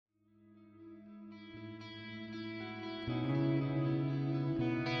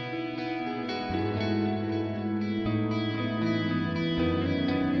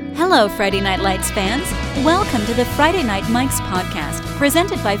Hello, Friday Night Lights fans. Welcome to the Friday Night Mics podcast,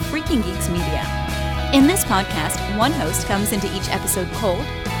 presented by Freaking Geeks Media. In this podcast, one host comes into each episode cold,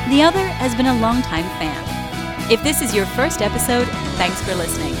 the other has been a longtime fan. If this is your first episode, thanks for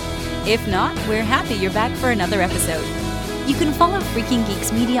listening. If not, we're happy you're back for another episode. You can follow Freaking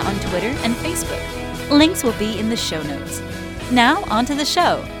Geeks Media on Twitter and Facebook. Links will be in the show notes. Now, on to the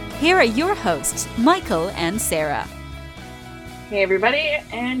show. Here are your hosts, Michael and Sarah. Hey everybody,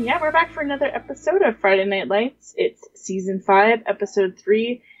 and yeah, we're back for another episode of Friday Night Lights. It's Season 5, Episode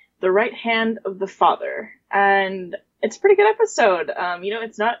 3, The Right Hand of the Father. And it's a pretty good episode.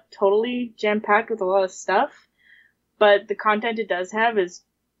 It's not totally jam-packed with a lot of stuff, but the content it does have is,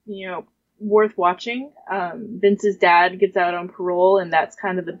 worth watching. Vince's dad gets out on parole, and that's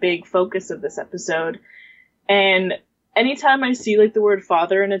kind of the big focus of this episode. And anytime I see, the word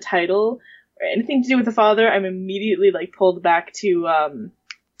father in a title, anything to do with the father, I'm immediately pulled back to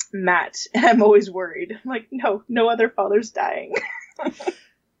Matt. I'm always worried. I'm like, no other father's dying.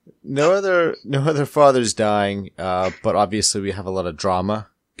 No other father's dying. But obviously we have a lot of drama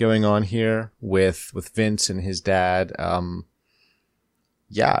going on here with Vince and his dad.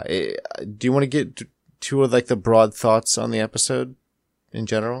 Do you want to get to the broad thoughts on the episode in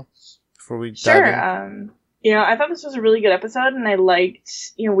general before we dive in? I thought this was a really good episode, and I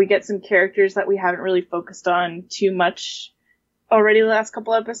liked, we get some characters that we haven't really focused on too much already the last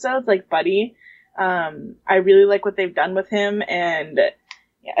couple episodes, like Buddy. I really like what they've done with him, and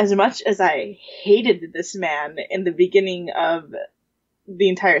as much as I hated this man in the beginning of the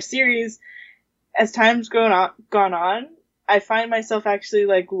entire series, as time's gone on, I find myself actually,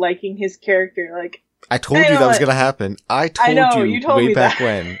 liking his character, I told you that was going to happen. I told you told way me back that.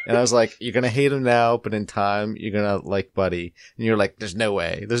 when. And I was like, you're going to hate him now, but in time, you're going to like Buddy. And you're like, there's no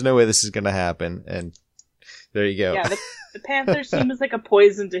way. There's no way this is going to happen. And there you go. Yeah, the Panther seems like a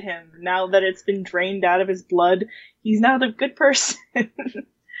poison to him. Now that it's been drained out of his blood, he's now the good person.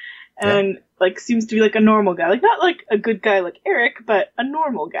 And, seems to be a normal guy. Not a good guy like Eric, but a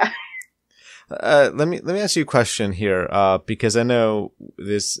normal guy. Let me ask you a question here, because I know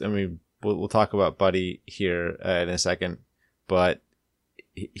this, we'll talk about Buddy here in a second, but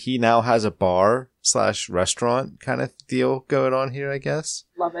he now has a bar / restaurant kind of deal going on here, I guess.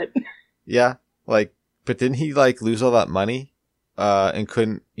 Love it. Yeah. But didn't he lose all that money, and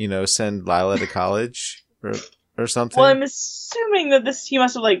couldn't, send Lila to college or something? Well, I'm assuming that he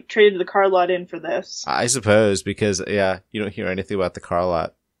must have traded the car lot in for this. I suppose, because you don't hear anything about the car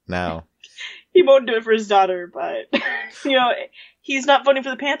lot now. He won't do it for his daughter, but, he's not voting for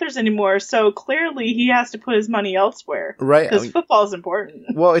the Panthers anymore, so clearly he has to put his money elsewhere. Right. Because football is important.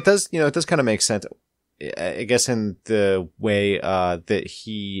 Well, it does kind of make sense, I guess, in the way that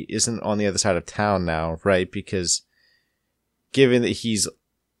he isn't on the other side of town now, right? Because given that he's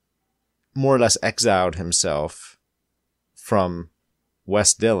more or less exiled himself from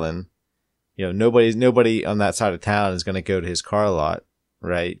West Dillon, nobody on that side of town is going to go to his car lot.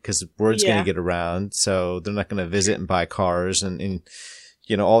 Right, because word's going to get around, so they're not going to visit and buy cars and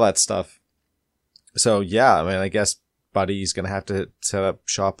all that stuff. So I guess Buddy's going to have to set up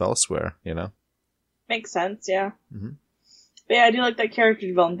shop elsewhere. Makes sense, yeah. Mm-hmm. But I do like that character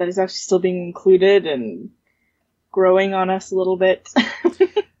development that is actually still being included and growing on us a little bit.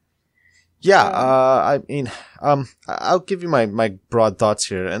 I'll give you my broad thoughts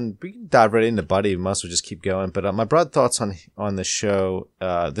here, and we can dive right into Buddy. We might as well just keep going. But my broad thoughts on the show,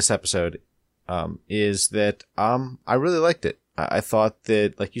 this episode, is that I really liked it. I thought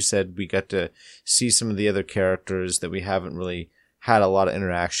that, like you said, we got to see some of the other characters that we haven't really had a lot of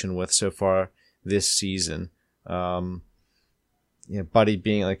interaction with so far this season. Buddy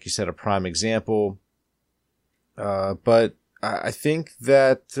being, like you said, a prime example. But I think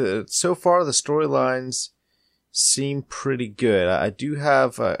that so far the storylines seem pretty good. I do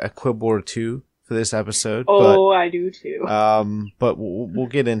have a quibble or two for this episode. I do too. But we'll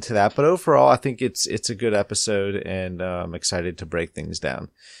get into that. But overall, I think it's a good episode, and I'm excited to break things down.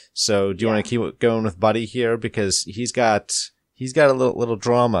 So, do you want to keep going with Buddy here, because he's got a little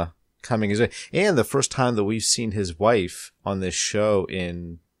drama coming his way, and the first time that we've seen his wife on this show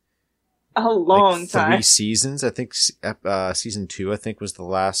in a long time. 3 seasons. I think season 2, I think, was the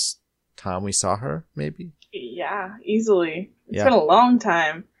last time we saw her, maybe? Yeah, easily. It's been a long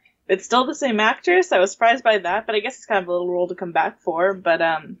time. It's still the same actress. I was surprised by that, but I guess it's kind of a little role to come back for. But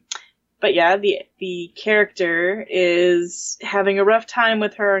yeah, the character is having a rough time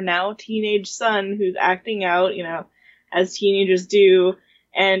with her now teenage son, who's acting out, as teenagers do.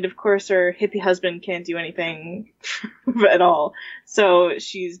 And of course her hippie husband can't do anything at all. So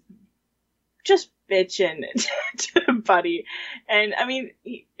she's just bitching to Buddy. And I mean,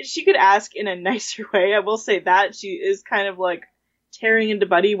 she could ask in a nicer way. I will say that she is kind of like tearing into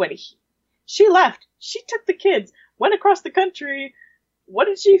Buddy when she left. She took the kids, went across the country. What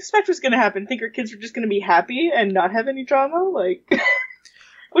did she expect was going to happen? Think her kids were just going to be happy and not have any drama? Like,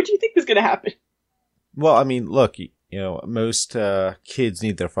 what do you think was going to happen? Well, I mean, look, most kids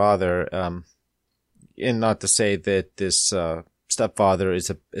need their father, and not to say that this stepfather is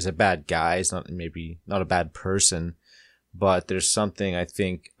a bad guy. He's not a bad person, but there's something I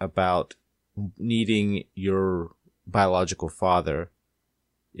think about needing your biological father.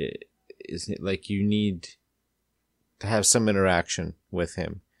 Like you need to have some interaction with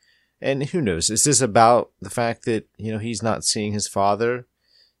him. And who knows? Is this about the fact that, he's not seeing his father?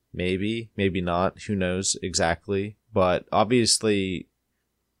 Maybe not. Who knows exactly? But obviously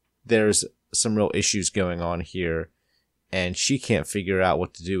there's some real issues going on here, and she can't figure out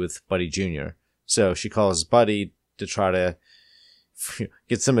what to do with Buddy Jr. So she calls Buddy to try to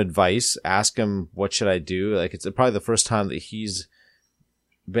get some advice, ask him, what should I do? Like, it's probably the first time that he's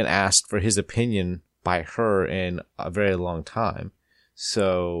been asked for his opinion by her in a very long time.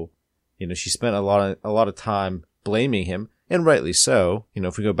 So, she spent a lot of time blaming him, and rightly so.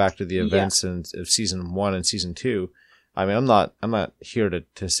 If we go back to the events of season 1 and season 2, I mean, I'm not here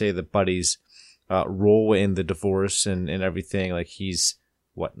to say that Buddy's role in the divorce and everything, like he's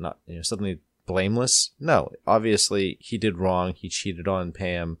suddenly blameless. No, obviously he did wrong. He cheated on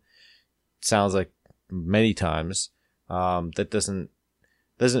Pam. Sounds like many times. That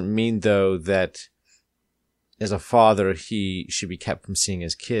doesn't mean though that as a father he should be kept from seeing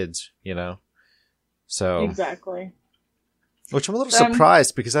his kids. So exactly. Which I'm a little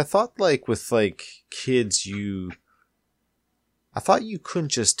surprised, because I thought with kids I thought you couldn't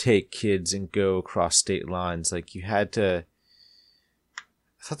just take kids and go across state lines. Like you had to.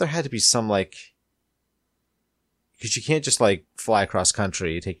 I thought there had to be some because you can't just fly across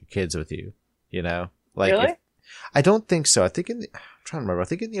country and take your kids with you. Really? I don't think so. I think I'm trying to remember. I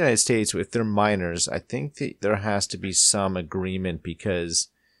think in the United States, if they're minors, I think that there has to be some agreement because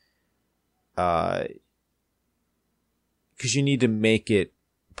you need to make it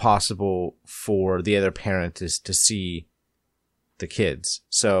possible for the other parent to see the kids.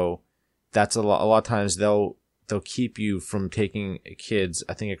 So that's a lot of times they'll keep you from taking kids,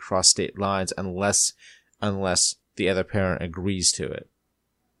 I think, across state lines unless the other parent agrees to it.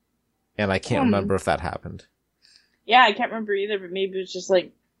 And I can't remember if that happened. Yeah, I can't remember either, but maybe it was just I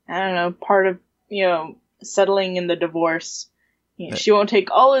don't know, part of, settling in the divorce. She won't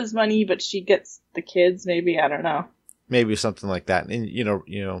take all his money, but she gets the kids, maybe, I don't know. Maybe something like that. And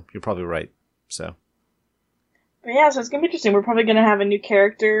you're probably right. So. But yeah, so it's gonna be interesting. We're probably gonna have a new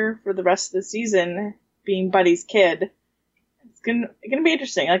character for the rest of the season, being Buddy's kid. It's gonna be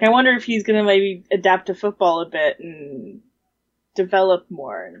interesting. I wonder if he's gonna maybe adapt to football a bit and develop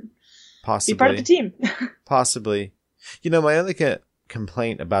more and possibly be part of the team. Possibly. My only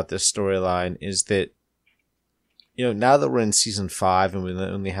complaint about this storyline is that, now that we're in season 5 and we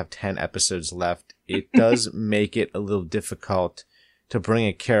only have 10 episodes left, it does make it a little difficult to bring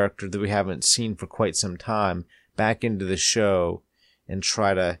a character that we haven't seen for quite some time back into the show and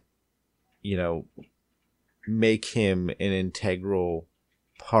try to, make him an integral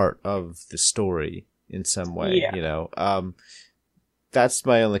part of the story in some way. Yeah. That's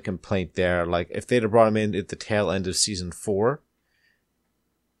my only complaint there. If they'd have brought him in at the tail end of season 4,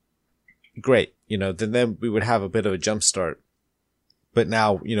 great. Then we would have a bit of a jump start. But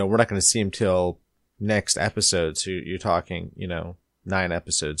now, we're not going to see him till next episode. So you're talking, 9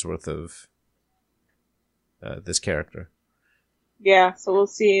 episodes worth of this character. Yeah, so we'll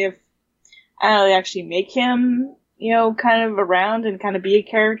see if, they actually make him, kind of around and kind of be a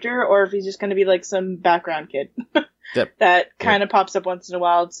character, or if he's just going to be some background kid that kind of pops up once in a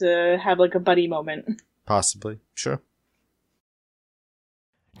while to have a buddy moment. Possibly. Sure.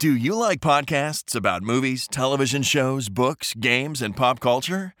 Do you like podcasts about movies, television shows, books, games, and pop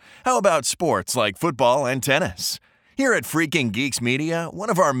culture? How about sports like football and tennis? Here at Freaking Geeks Media, one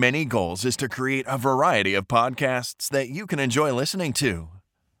of our many goals is to create a variety of podcasts that you can enjoy listening to.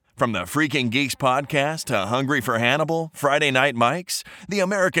 From the Freaking Geeks podcast to Hungry for Hannibal, Friday Night Mics, the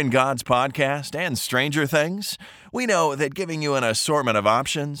American Gods podcast, and Stranger Things, we know that giving you an assortment of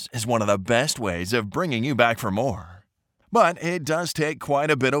options is one of the best ways of bringing you back for more. But it does take quite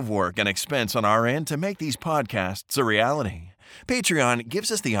a bit of work and expense on our end to make these podcasts a reality. Patreon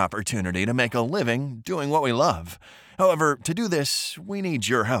gives us the opportunity to make a living doing what we love. However, to do this, we need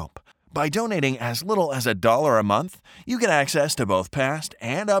your help. By donating as little as $1 a month, you get access to both past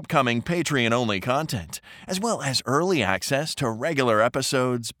and upcoming Patreon-only content, as well as early access to regular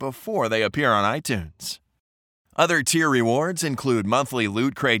episodes before they appear on iTunes. Other tier rewards include monthly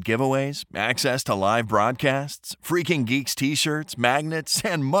Loot Crate giveaways, access to live broadcasts, Freaking Geeks t-shirts, magnets,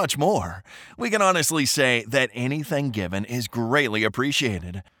 and much more. We can honestly say that anything given is greatly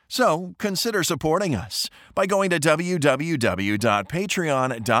appreciated. So consider supporting us by going to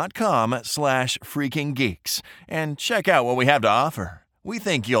www.patreon.com/freakinggeeks and check out what we have to offer. We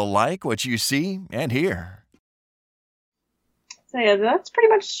think you'll like what you see and hear. So yeah, that's pretty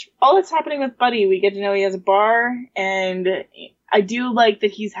much all that's happening with Buddy. We get to know he has a bar, and I do like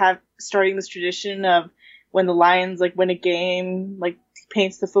that he's starting this tradition of when the Lions win a game,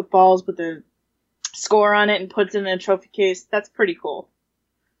 paints the footballs with the score on it and puts it in a trophy case. That's pretty cool.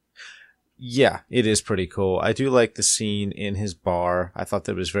 Yeah, it is pretty cool. I do like the scene in his bar. I thought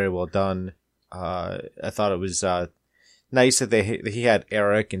that was very well done. I thought it was nice that he had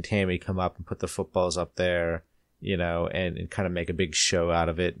Eric and Tammy come up and put the footballs up there, and kind of make a big show out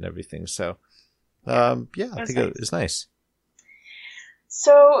of it and everything. So, I think it was nice.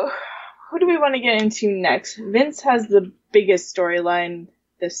 So, who do we want to get into next? Vince has the biggest storyline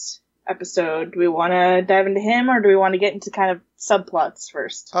this episode. Do we want to dive into him, or do we want to get into kind of subplots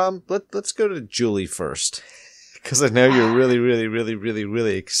first? Let's go to Julie first, because I know you're really, really, really, really,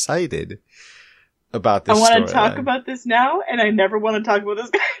 really excited about this. I want to talk about this now, and I never want to talk about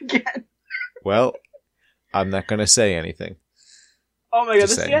this guy again. Well, I'm not going to say anything. Oh my god,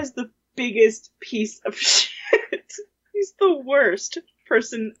 this guy is the biggest piece of shit. He's the worst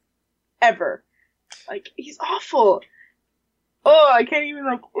person ever. He's awful. Oh, I can't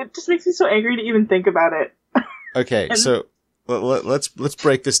even, it just makes me so angry to even think about it. Okay, so let's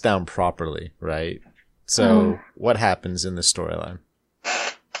break this down properly, right? So, what happens in the storyline?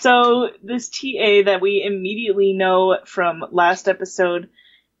 So, this TA that we immediately know from last episode,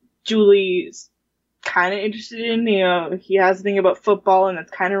 Julie's kind of interested in, he has a thing about football, and it's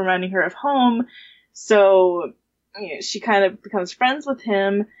kind of reminding her of home. So, she kind of becomes friends with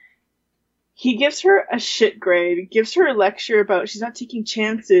him. He gives her a shit grade, gives her a lecture about she's not taking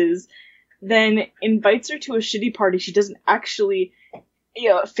chances, then invites her to a shitty party she doesn't actually,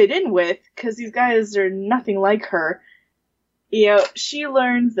 fit in with, because these guys are nothing like her. She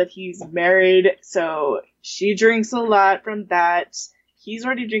learns that he's married, so she drinks a lot from that. He's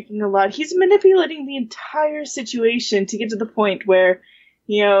already drinking a lot. He's manipulating the entire situation to get to the point where,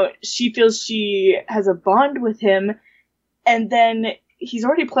 she feels she has a bond with him, and then he's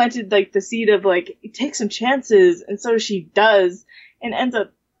already planted, the seed of, take some chances, and so she does, and ends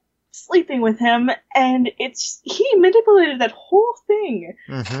up sleeping with him, and he manipulated that whole thing.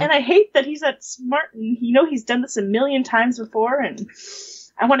 Mm-hmm. And I hate that he's that smart, and he's done this a million times before, and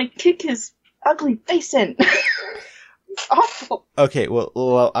I want to kick his ugly face in. It's awful. Okay,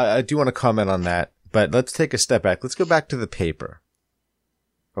 well, I do want to comment on that, but let's take a step back. Let's go back to the paper.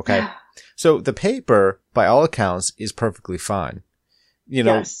 Okay? So the paper, by all accounts, is perfectly fine.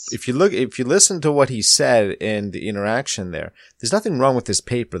 Yes. If you listen to what he said in the interaction there's nothing wrong with this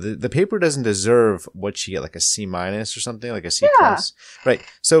paper. The paper doesn't deserve what she get, a C- or something, a C+. Right.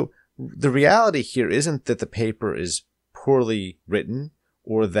 So the reality here isn't that the paper is poorly written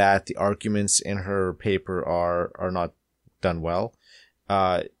or that the arguments in her paper are not done well.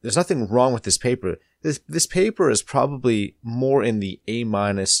 There's nothing wrong with this paper. This paper is probably more in the A-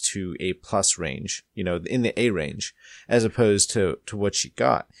 to A+ range, in the A range, as opposed to what she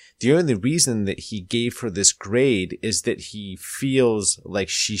got. The only reason that he gave her this grade is that he feels like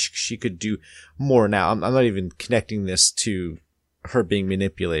she could do more. Now, I'm not even connecting this to her being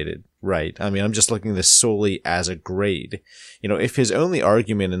manipulated, right? I mean, I'm just looking at this solely as a grade. If his only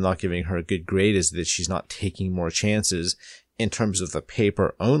argument in not giving her a good grade is that she's not taking more chances in terms of the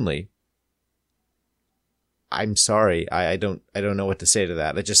paper only, I'm sorry. I don't know what to say to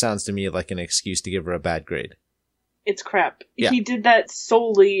that. It just sounds to me like an excuse to give her a bad grade. It's crap. Yeah. He did that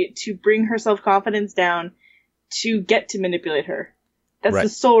solely to bring her self-confidence down to get to manipulate her. That's right. The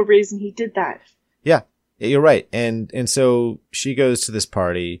sole reason he did that. Yeah, you're right. And so she goes to this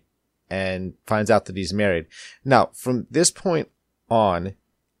party and finds out that he's married. Now, from this point on,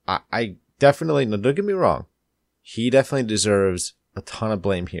 I definitely, no, don't get me wrong, he definitely deserves a ton of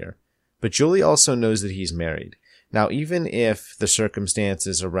blame here. But Julie also knows that he's married. Now, even if the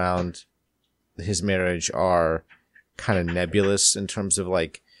circumstances around his marriage are kind of nebulous in terms of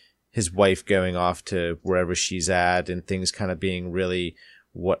his wife going off to wherever she's at and things kind of being really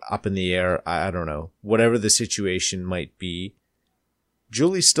up in the air, I don't know, whatever the situation might be,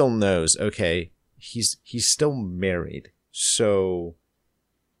 Julie still knows, okay, he's still married. So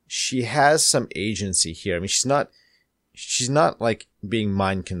she has some agency here. I mean, she's not like being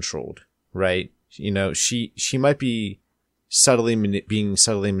mind controlled, right? You know, she might be being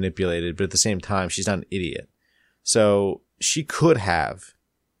subtly manipulated, but at the same time, she's not an idiot. So she could have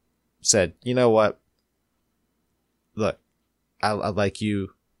said, you know what? Look, I like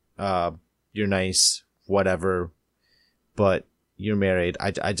you. You're nice, whatever, but you're married.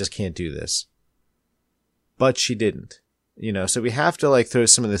 I just can't do this. But she didn't, you know, so we have to like throw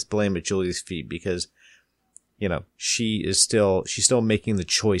some of this blame at Julie's feet because, you know, she's still making the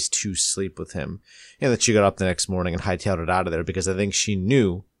choice to sleep with him, and that she got up the next morning and hightailed it out of there because I think she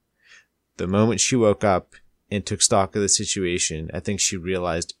knew the moment she woke up and took stock of the situation, I think she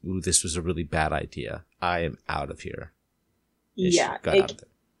realized, ooh, this was a really bad idea. I am out of here. And yeah, she got out of there.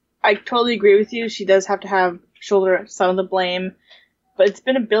 I totally agree with you. She does have to shoulder some of the blame, but it's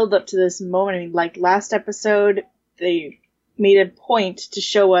been a build up to this moment. I mean, like last episode, they made a point to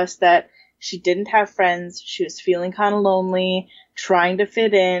show us that she didn't have friends. She was feeling kind of lonely, trying to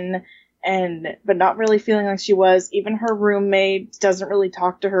fit in, but not really feeling like she was. Even her roommate doesn't really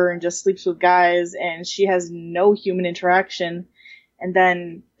talk to her and just sleeps with guys, and she has no human interaction. And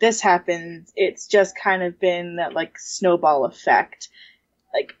then this happens. It's just kind of been that like snowball effect.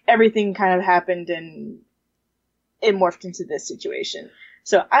 Like everything kind of happened and it morphed into this situation.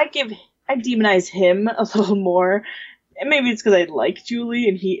 So I demonize him a little more. And maybe it's because I like Julie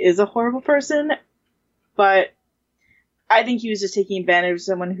and he is a horrible person. But I think he was just taking advantage of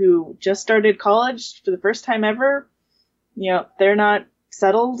someone who just started college for the first time ever. You know, they're not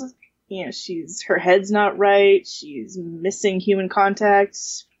settled. You know, her head's not right. She's missing human contact.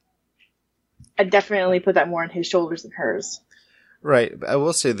 I definitely put that more on his shoulders than hers. Right. I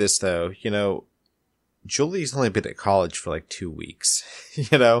will say this, though. You know, Julie's only been at college for like 2 weeks.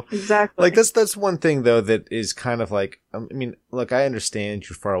 You know? Exactly. Like, that's one thing, though, that is kind of like, I mean, look, I understand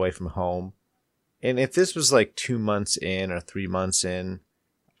you're far away from home. And if this was like 2 months in or 3 months in,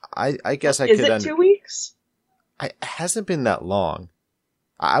 I guess I could... Is it 2 weeks? It hasn't been that long.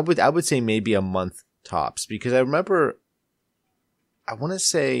 I would say maybe a month tops, because I remember, I want to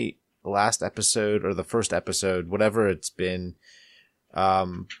say last episode or the first episode, whatever it's been,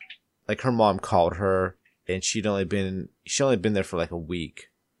 like her mom called her and she'd only been there for like a week,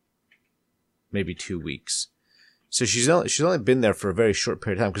 maybe 2 weeks. So she's only been there for a very short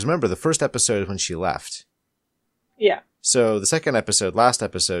period of time. Because remember, the first episode is when she left. Yeah. So the second episode, last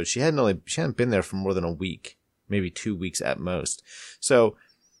episode, she hadn't been there for more than a week, maybe 2 weeks at most. So,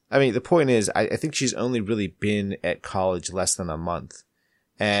 I mean, the point is, I think she's only really been at college less than a month.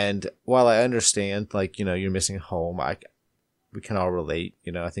 And while I understand, like, you know, you're missing home, we can all relate.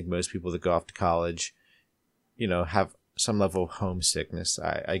 You know, I think most people that go off to college, you know, have some level of homesickness.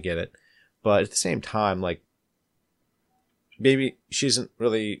 I get it. But at the same time, like, maybe she isn't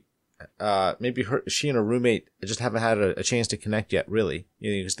really, maybe she and her roommate just haven't had a chance to connect yet, really.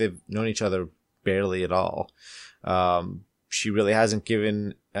 You know, because they've known each other barely at all. She really hasn't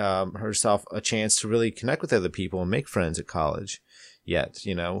given herself a chance to really connect with other people and make friends at college yet.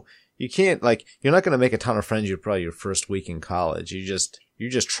 You know, you can't, like, you're not going to make a ton of friends probably your first week in college. You're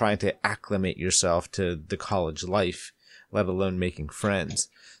just trying to acclimate yourself to the college life, let alone making friends.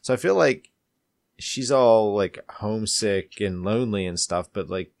 So I feel like she's all like homesick and lonely and stuff, but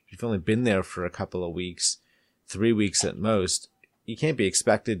like you've only been there for a couple of weeks, 3 weeks at most. You can't be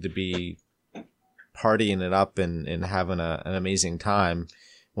expected to be partying it up and having an amazing time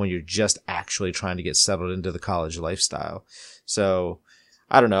when you're just actually trying to get settled into the college lifestyle. So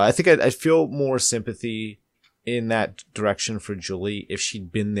I don't know. I think I'd feel more sympathy in that direction for Julie if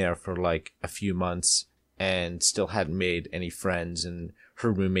she'd been there for like a few months and still hadn't made any friends and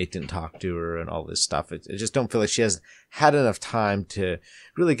her roommate didn't talk to her and all this stuff. I just don't feel like she has had enough time to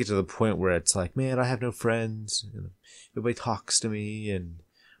really get to the point where it's like, man, I have no friends. Nobody talks to me, and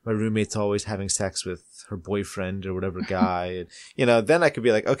my roommate's always having sex with her boyfriend or whatever guy. And, you know, then I could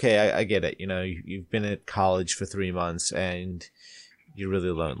be like, okay, I get it. You know, you've been at college for 3 months and you're really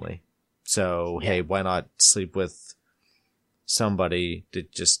lonely. So, hey, why not sleep with somebody to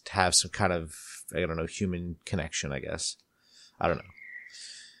just have some kind of, I don't know, human connection, I guess. I don't know.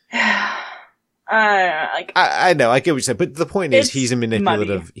 I know, I get what you're saying, but the point is he's a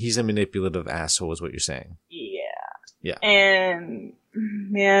manipulative asshole is what you're saying. Yeah. And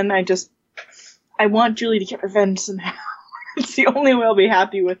man, I want Julie to get revenge somehow. It's the only way I'll be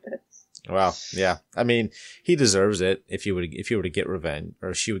happy with this. Well, yeah. I mean, he deserves it. If he were to get revenge,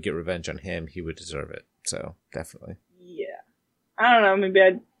 or she would get revenge on him, he would deserve it. So, definitely. Yeah. I don't know, maybe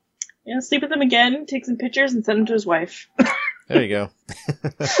I'd sleep with him again, take some pictures, and send them to his wife. There you go.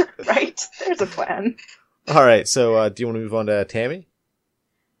 Right? There's a plan. All right. So, do you want to move on to Tammy?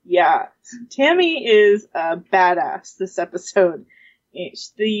 Yeah, Tammy is a badass this episode.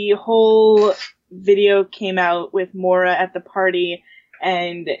 The whole video came out with Maura at the party,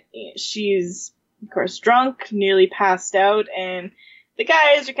 and she's, of course, drunk, nearly passed out, and the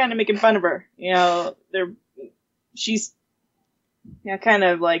guys are kind of making fun of her. You know, she's, kind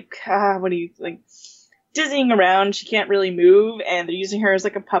of like, dizzying around. She can't really move, and they're using her as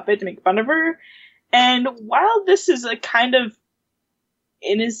like a puppet to make fun of her. And while this is a kind of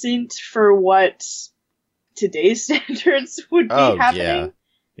innocent for what today's standards would be happening.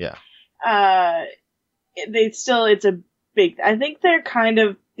 Yeah. It's a big, I think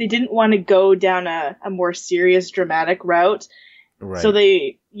they didn't want to go down a more serious, dramatic route. Right. So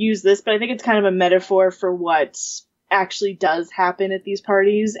they use this, but I think it's kind of a metaphor for what actually does happen at these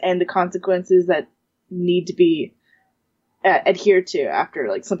parties and the consequences that need to be adhered to after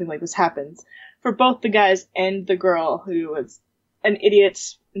like something like this happens for both the guys and the girl who was an idiot,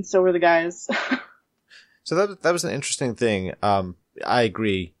 and so were the guys. So that was an interesting thing. I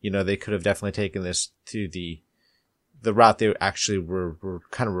agree. You know, they could have definitely taken this to the route they actually were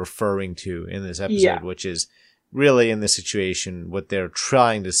kind of referring to in this episode, which is really in this situation what they're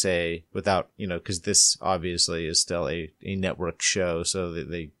trying to say without, because this obviously is still a network show, so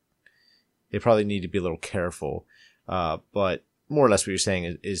that they probably need to be a little careful. But more or less what you're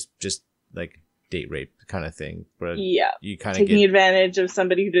saying is just like date rape kind of thing. But you kind of taking advantage of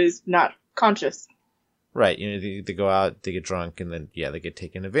somebody who is not conscious. Right. They go out, they get drunk, and then, they get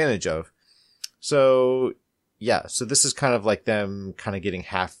taken advantage of. So, so this is kind of like them kind of getting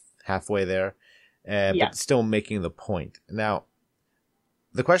halfway there, but still making the point. Now,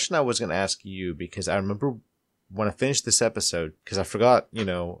 the question I was going to ask you, because I remember when I finished this episode, because I forgot,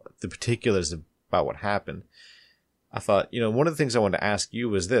 the particulars about what happened, I thought, one of the things I wanted to ask you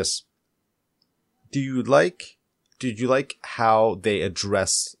was this. Did you like how they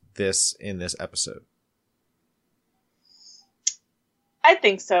address this in this episode? I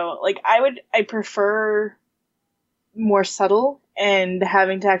think so. Like, I prefer more subtle and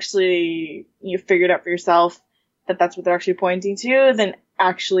having to actually, figure it out for yourself that that's what they're actually pointing to than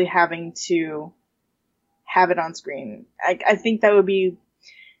actually having to have it on screen. I think that'd be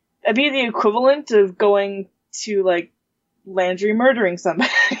the equivalent of going to, like, Landry murdering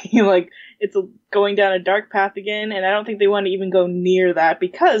somebody. Like, it's going down a dark path again, and I don't think they want to even go near that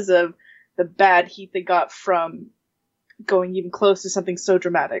because of the bad heat they got from going even close to something so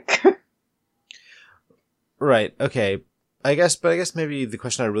dramatic. Right. Okay. I guess maybe the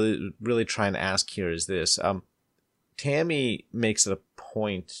question I really trying to ask here is this. Tammy makes it a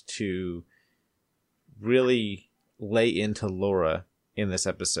point to really lay into Laura in this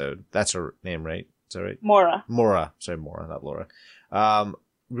episode. That's her name, right? Is that right? Maura. Sorry, Maura, not Laura.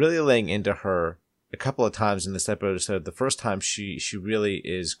 Really laying into her a couple of times in this episode. The first time she really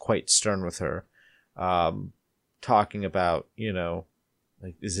is quite stern with her. Talking about,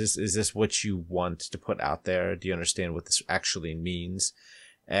 like, is this what you want to put out there? Do you understand what this actually means?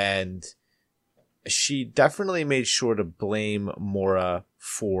 And she definitely made sure to blame Maura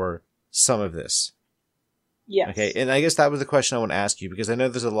for some of this. Yes. Okay. And I guess that was the question I want to ask you, because I know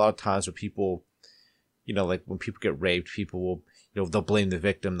there's a lot of times where people, like when people get raped, people will, they'll blame the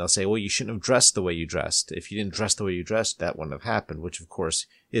victim. They'll say, well, you shouldn't have dressed the way you dressed. If you didn't dress the way you dressed, that wouldn't have happened, which of course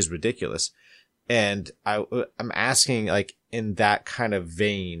is ridiculous. And I'm asking, like, in that kind of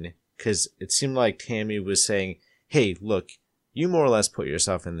vein, because it seemed like Tammy was saying, hey, look, you more or less put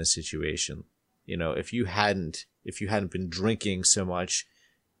yourself in this situation. If you hadn't been drinking so much,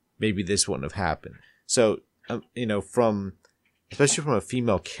 maybe this wouldn't have happened. So, especially from a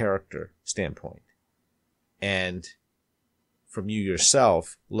female character standpoint, and from you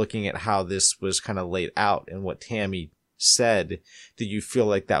yourself, looking at how this was kind of laid out and what Tammy said, did you feel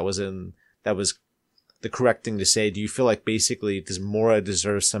like that was the correct thing to say? Do you feel like basically does Maura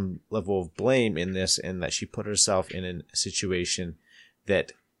deserve some level of blame in this, and that she put herself in a situation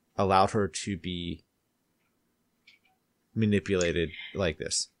that allowed her to be manipulated like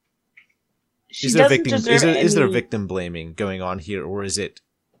this? Is there victim blaming going on here, or is it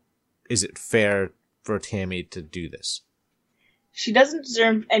fair for Tammy to do this? She doesn't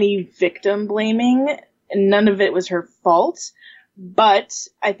deserve any victim blaming, and none of it was her fault. But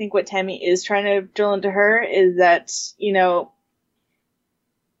I think what Tammy is trying to drill into her is that,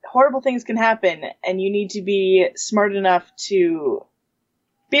 horrible things can happen, and you need to be smart enough to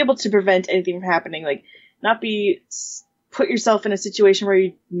be able to prevent anything from happening. Like, not put yourself in a situation where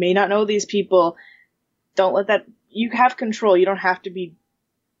you may not know these people. Don't let that, you have control. You don't have to be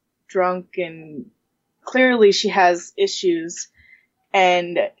drunk, and clearly she has issues.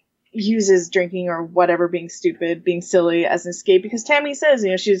 And uses drinking or whatever, being stupid, being silly as an escape, because Tammy says,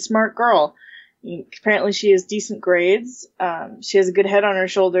 she's a smart girl. Apparently she has decent grades. She has a good head on her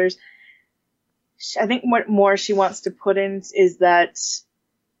shoulders. I think what more she wants to put in is that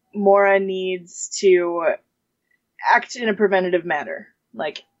Maura needs to act in a preventative manner.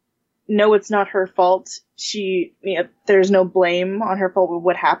 Like, no, it's not her fault. There's no blame on her fault with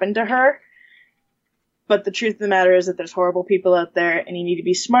what happened to her. But the truth of the matter is that there's horrible people out there, and you need to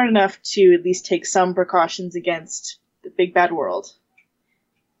be smart enough to at least take some precautions against the big bad world.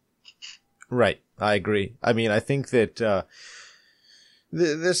 Right. I agree. I mean, I think that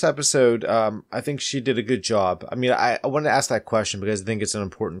this episode, I think she did a good job. I mean, I wanted to ask that question because I think it's an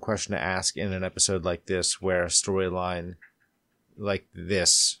important question to ask in an episode like this, where a storyline like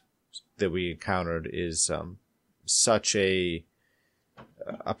this that we encountered is such a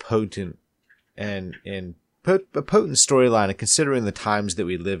potent and a potent storyline. And considering the times that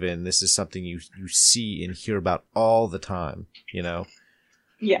we live in, this is something you see and hear about all the time,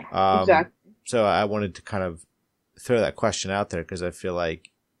 Yeah, exactly. So I wanted to kind of throw that question out there because I feel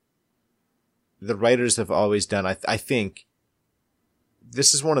like the writers have always done, I think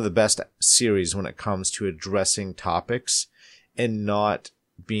this is one of the best series when it comes to addressing topics and not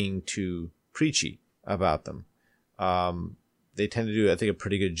being too preachy about them. They tend to do, I think, a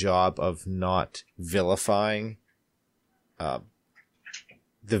pretty good job of not vilifying the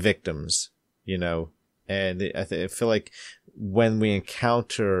victims, and I feel like when we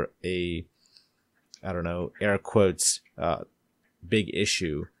encounter air quotes, big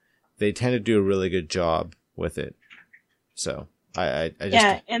issue, they tend to do a really good job with it. So I just...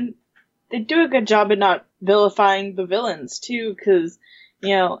 Yeah, and they do a good job at not vilifying the villains too, because,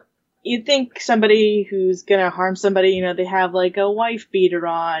 you'd think somebody who's gonna harm somebody, they have like a wife beater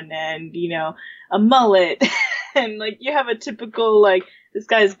on and, a mullet and like you have a typical like, this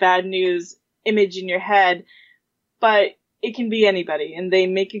guy's bad news image in your head, but it can be anybody, and they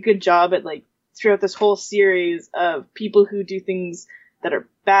make a good job at like, throughout this whole series of people who do things that are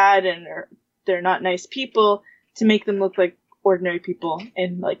bad and they're not nice people, to make them look like ordinary people.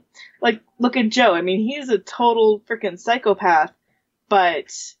 And like look at Joe. I mean, he's a total freaking psychopath,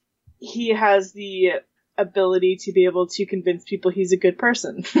 but he has the ability to be able to convince people he's a good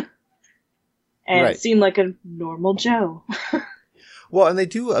person and seem like a normal Joe. Well, and they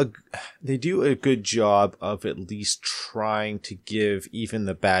do a good job of at least trying to give even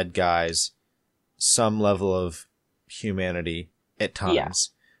the bad guys some level of humanity at times,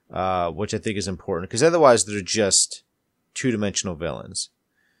 which I think is important, because otherwise they're just two-dimensional villains.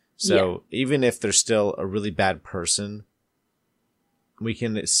 So even if they're still a really bad person, we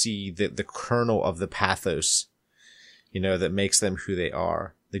can see the kernel of the pathos, that makes them who they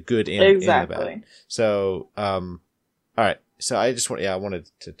are, the good and the bad. So, all right. So I wanted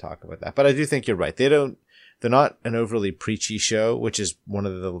to talk about that, but I do think you're right. They're not an overly preachy show, which is one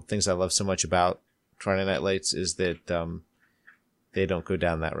of the things I love so much about Friday Night Lights, is that they don't go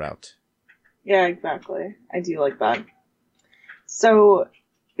down that route. Yeah, exactly. I do like that. So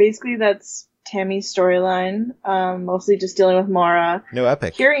basically that's Tammy's storyline, mostly just dealing with Maura. No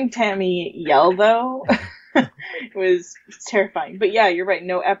epic. Hearing Tammy yell, though, was terrifying. But yeah, you're right,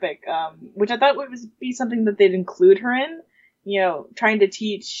 no epic, which I thought would be something that they'd include her in. Trying to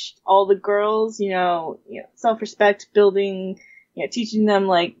teach all the girls, self-respect, building, teaching them,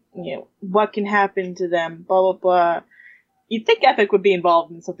 like, what can happen to them, blah, blah, blah. You'd think Epic would be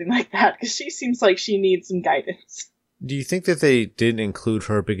involved in something like that, because she seems like she needs some guidance. Do you think that they didn't include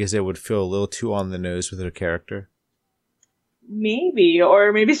her because it would feel a little too on the nose with her character? Maybe,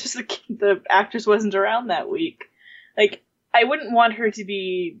 or maybe it's just the actress wasn't around that week. Like, I wouldn't want her to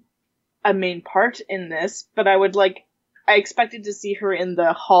be a main part in this, but I expected to see her in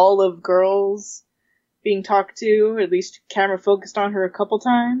the hall of girls being talked to, or at least camera focused on her a couple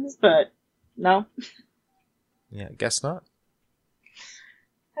times, but no. Yeah, I guess not.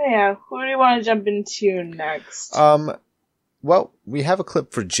 Yeah, who do you want to jump into next? Well, we have a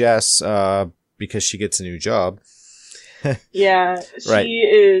clip for Jess, because she gets a new job. Yeah, right. She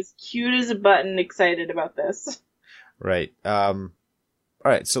is cute as a button, excited about this. Right. All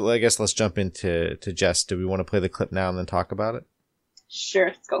right, so I guess let's jump into Jess. Do we want to play the clip now and then talk about it? Sure,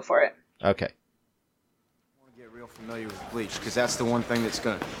 let's go for it. Okay. I want to get real familiar with bleach, because that's the one thing that's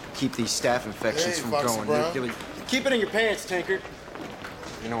going to keep these staph infections from growing. Keep it in your pants, Tankard.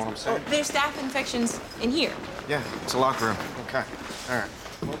 You know what I'm saying? There's staph infections in here. Yeah, it's a locker room. Okay, all right.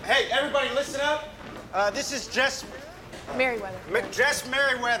 Hey, everybody listen up. This is Jess Merriweather. Jess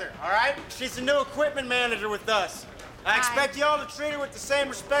Merriweather, all right? She's the new equipment manager with us. I expect y'all to treat her with the same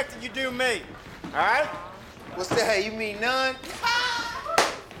respect that you do me. All right? What's that? You mean none?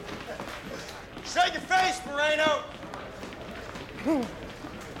 Shut your face, Moreno!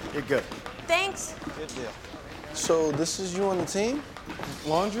 You're good. Thanks. Good deal. So this is you on the team?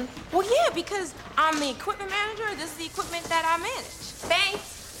 Laundry? Well, yeah, because I'm the equipment manager. This is the equipment that I manage.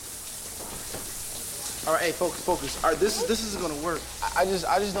 Thanks. All right, hey, focus. All right, this isn't gonna work. I just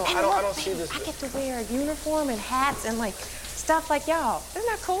don't. I don't see this. I get to wear a uniform and hats and like stuff like y'all. Isn't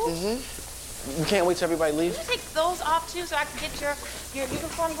that cool? Mm-hmm. You can't wait till everybody leaves. Can you take those off too so I can get your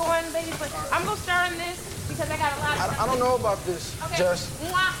uniform going, baby? But I'm gonna start on this because I got a lot of stuff. I don't know about this. Okay. Just.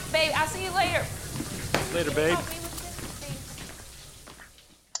 Mwah, baby. I'll see you later. Later, babe.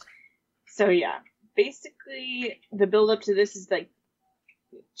 So yeah, basically the build up to this is like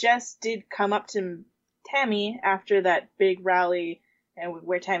Jess did come up to Tammy after that big rally and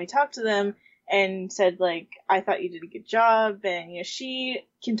where Tammy talked to them and said like, I thought you did a good job, and she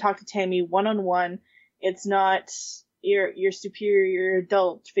can talk to Tammy one-on-one. It's not your superior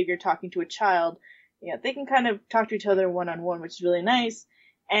adult figure talking to a child. They can kind of talk to each other one-on-one, which is really nice.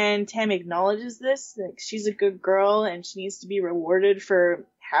 And Tammy acknowledges this, like she's a good girl and she needs to be rewarded for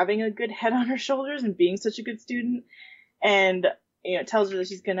having a good head on her shoulders and being such a good student. And tells her that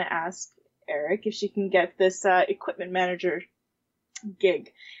she's gonna ask Eric if she can get this equipment manager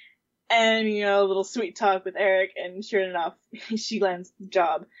gig. And a little sweet talk with Eric, and sure enough, she lands the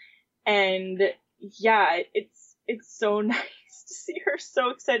job. And yeah, it's so nice to see her so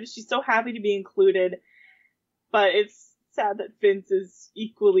excited. She's so happy to be included, but it's sad that Vince is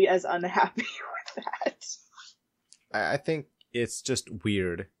equally as unhappy with that. I think it's just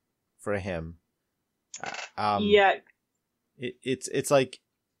weird for him. Yeah. It's like,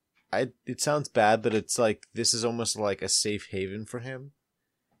 it sounds bad, but it's like, this is almost like a safe haven for him.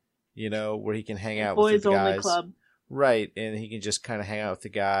 Where he can hang out with the guys. Boys only club. Right. And he can just kind of hang out with the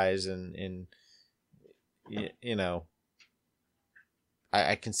guys and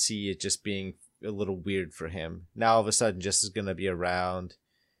I can see it just being a little weird for him. Now all of a sudden Jess is going to be around,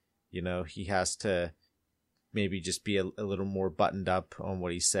 he has to maybe just be a little more buttoned up on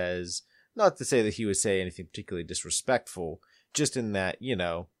what he says. Not to say that he would say anything particularly disrespectful, just in that,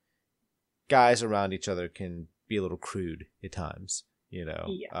 guys around each other can be a little crude at times, Yes.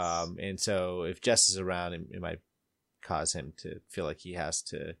 And so if Jess is around, it might cause him to feel like he has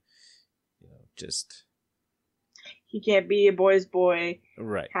to, just... He can't be a boy's boy.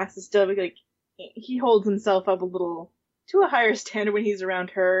 Right. Has to still be like, he holds himself up a little to a higher standard when he's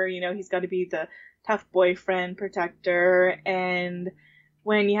around her. He's got to be the tough boyfriend protector. And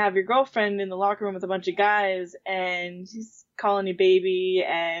when you have your girlfriend in the locker room with a bunch of guys and she's calling you baby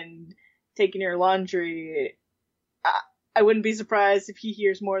and taking your laundry, I wouldn't be surprised if he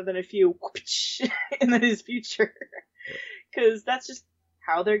hears more than a few in his future. Because that's just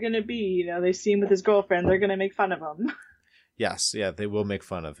how they're going to be. They see him with his girlfriend, they're going to make fun of him. Yes, yeah, they will make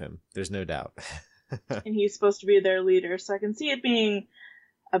fun of him. There's no doubt. And he's supposed to be their leader, so I can see it being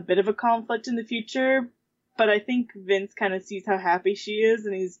a bit of a conflict in the future, but I think Vince kind of sees how happy she is,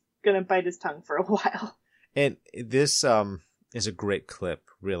 and he's going to bite his tongue for a while. And this is a great clip,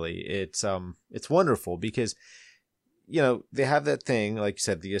 really. It's wonderful because, they have that thing, like you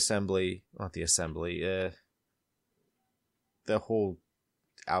said, the whole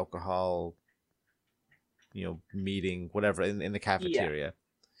alcohol, meeting, whatever, in the cafeteria.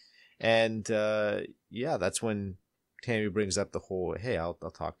 Yeah. And, that's when Tammy brings up the whole, hey, I'll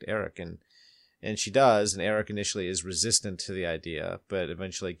talk to Eric. And she does. And Eric initially is resistant to the idea, but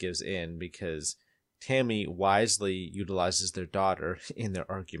eventually gives in because Tammy wisely utilizes their daughter in their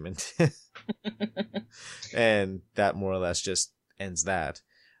argument. And that more or less just ends that.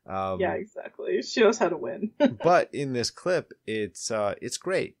 Yeah, exactly. She knows how to win. But in this clip, it's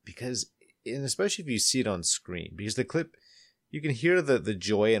great because, and especially if you see it on screen, because the clip, you can hear the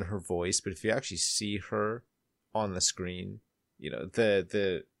joy in her voice, but if you actually see her on the screen,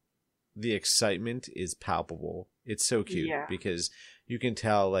 the excitement is palpable. It's so cute because you can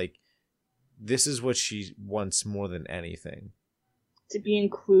tell, like, this is what she wants more than anything. To be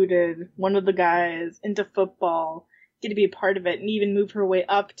included, one of the guys into football, get to be a part of it, and even move her way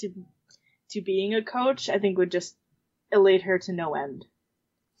up to being a coach, I think would just elate her to no end.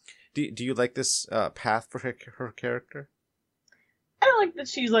 Do you like this path for her character? I don't like that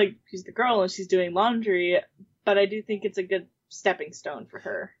she's the girl and she's doing laundry, but I do think it's a good stepping stone for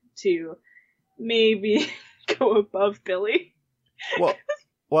her to maybe go above Billy. Well,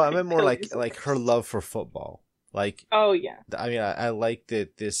 I meant more like her love for football. Like, oh yeah. I mean, I like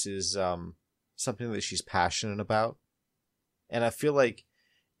that this is something that she's passionate about, and I feel like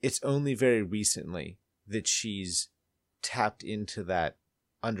it's only very recently that she's tapped into that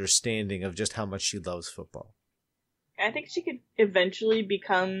understanding of just how much she loves football. I think she could eventually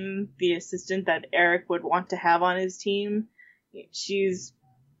become the assistant that Eric would want to have on his team. She's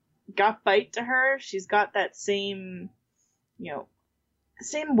got bite to her. She's got that same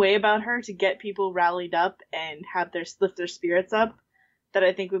way about her to get people rallied up and lift their spirits up that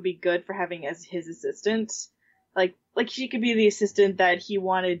I think would be good for having as his assistant. Like she could be the assistant that he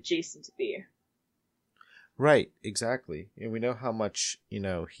wanted Jason to be. Right, exactly. And we know how much,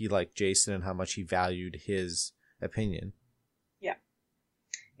 he liked Jason and how much he valued his opinion. Yeah,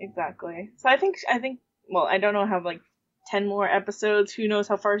 exactly. So I think, well, I don't know how, 10 more episodes, who knows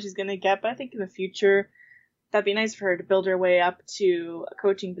how far she's going to get, but I think in the future, that'd be nice for her to build her way up to a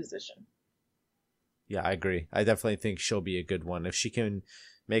coaching position. Yeah, I agree. I definitely think she'll be a good one. If she can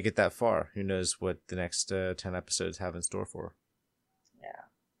make it that far, who knows what the next 10 episodes have in store for her. Yeah.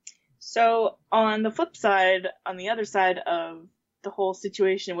 So on the flip side, on the other side of the whole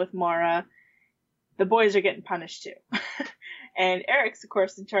situation with Mara, the boys are getting punished too. And Eric's, of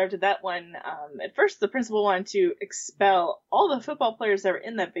course, in charge of that one. At first, the principal wanted to expel all the football players that were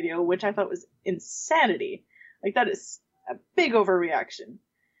in that video, which I thought was insanity. That is a big overreaction.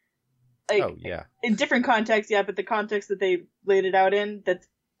 Oh, yeah. In different contexts, yeah, but the context that they laid it out in, that's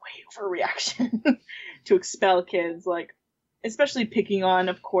way overreaction to expel kids, especially picking on,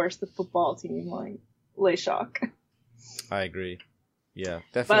 of course, the football team, lay shock. I agree. Yeah,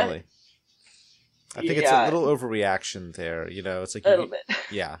 definitely. I think it's a little overreaction there, it's like... A little bit.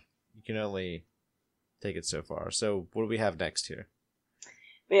 Yeah, you can only take it so far. So what do we have next here?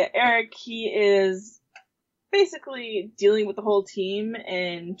 But yeah, Eric, he is basically dealing with the whole team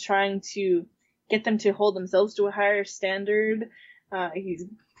and trying to get them to hold themselves to a higher standard. He's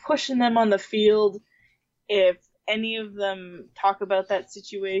pushing them on the field. If any of them talk about that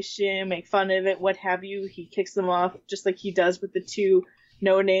situation, make fun of it, what have you, he kicks them off, just like he does with the two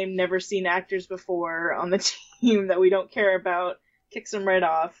no-name, never-seen actors before on the team that we don't care about, kicks them right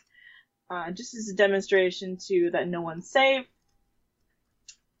off. Just as a demonstration that no one's safe.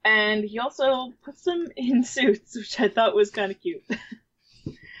 And he also puts them in suits, which I thought was kind of cute.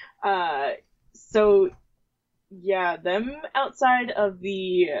 So, yeah, them outside of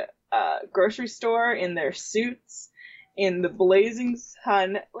the grocery store in their suits, in the blazing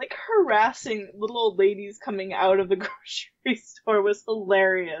sun, harassing little old ladies coming out of the grocery store was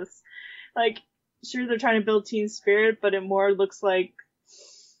hilarious. Sure, they're trying to build teen spirit, but it more looks like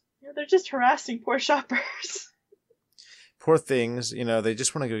they're just harassing poor shoppers. Poor things, they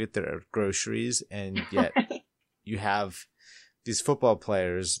just want to go get their groceries, and yet you have these football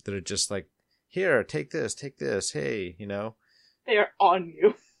players that are just here, take this, hey, They are on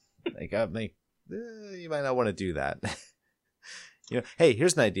you. You might not want to do that. Hey,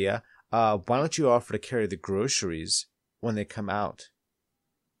 here's an idea. Why don't you offer to carry the groceries when they come out?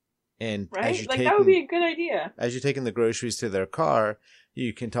 And right? That would be a good idea. As you're taking the groceries to their car,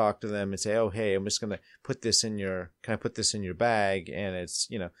 you can talk to them and say, oh, hey, I'm just going to put this in your bag? And it's,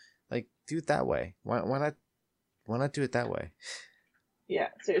 do it that way. Why not do it that way? Yeah,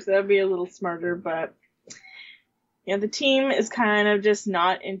 seriously, that would be a little smarter, but the team is kind of just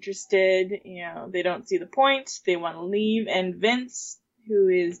not interested. They don't see the point. They want to leave. And Vince, who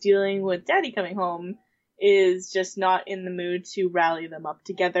is dealing with Daddy coming home, is just not in the mood to rally them up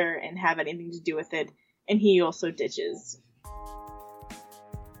together and have anything to do with it. And he also ditches.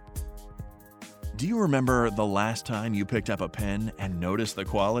 Do you remember the last time you picked up a pen and noticed the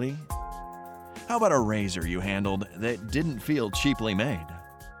quality? How about a razor you handled that didn't feel cheaply made?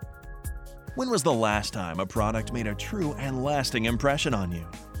 When was the last time a product made a true and lasting impression on you?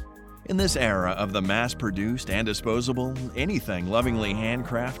 In this era of the mass-produced and disposable, anything lovingly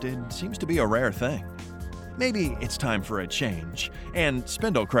handcrafted seems to be a rare thing. Maybe it's time for a change, and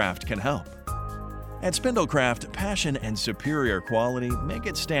Spindlecraft can help. At Spindlecraft, passion and superior quality make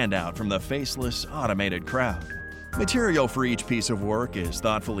it stand out from the faceless, automated crowd. Material for each piece of work is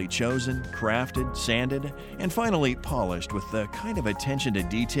thoughtfully chosen, crafted, sanded, and finally polished with the kind of attention to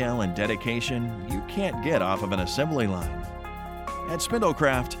detail and dedication you can't get off of an assembly line. At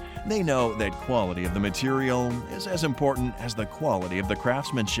Spindlecraft, they know that quality of the material is as important as the quality of the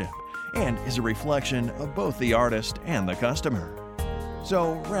craftsmanship, and is a reflection of both the artist and the customer.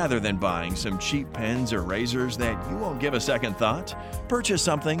 So rather than buying some cheap pens or razors that you won't give a second thought, purchase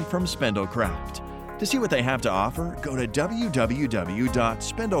something from Spindlecraft. To see what they have to offer, go to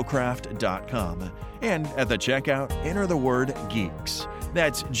www.spindlecraft.com and at the checkout, enter the word GEEKS.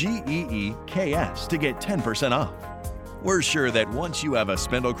 That's GEEKS to get 10% off. We're sure that once you have a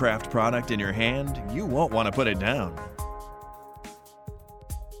Spindlecraft product in your hand, you won't want to put it down.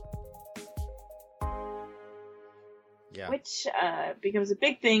 Which which becomes a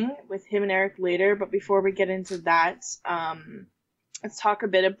big thing with him and Eric later. But before we get into that, let's talk a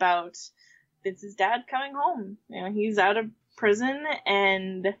bit about Vince's dad coming home. You know, he's out of prison,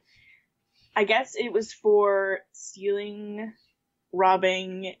 and I guess it was for stealing,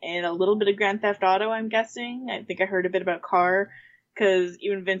 robbing, and a little bit of Grand Theft Auto, I'm guessing. I think I heard a bit about car, because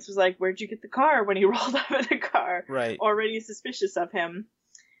even Vince was like, where'd you get the car, when he rolled up in the car. Right. Already suspicious of him.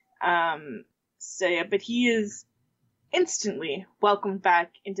 So yeah, but he is instantly welcomed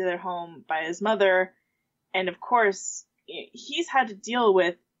back into their home by his mother. And of course, he's had to deal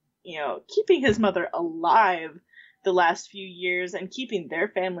with, you know, keeping his mother alive the last few years and keeping their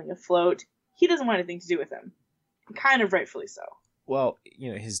family afloat. He doesn't want anything to do with him. Kind of rightfully so. Well,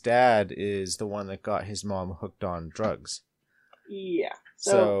 you know, his dad is the one that got his mom hooked on drugs. Yeah.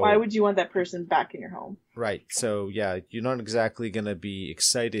 So why would you want that person back in your home? Right. So, yeah, you're not exactly going to be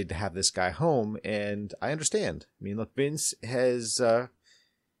excited to have this guy home, and I understand. I mean, look, Vince has,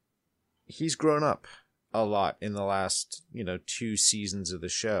 he's grown up a lot in the last, 2 seasons of the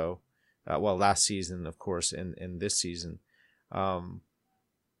show. Last season, of course, and this season.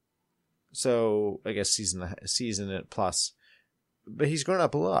 So, I guess season plus. But he's grown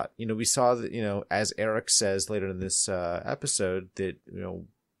up a lot. We saw that, as Eric says later in this episode, that,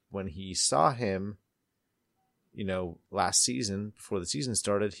 when he saw him, last season, before the season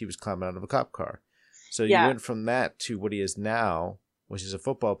started, he was climbing out of a cop car. So you went from that to what he is now, which is a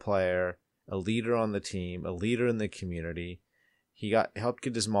football player, a leader on the team, a leader in the community. He helped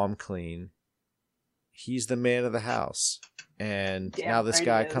get his mom clean. He's the man of the house. And now this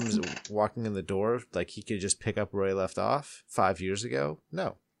guy comes walking in the door like he could just pick up where he left off 5 years ago.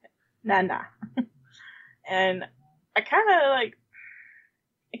 No. Nah. And I kind of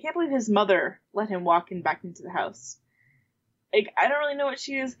I can't believe his mother let him walk back into the house. I don't really know what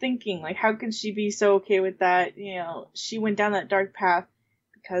she was thinking. How could she be so okay with that? She went down that dark path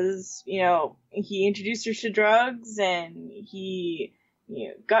because, he introduced her to drugs and he,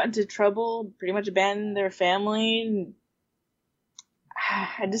 got into trouble, pretty much abandoned their family. And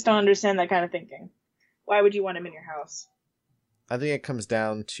I just don't understand that kind of thinking. Why would you want him in your house? I think it comes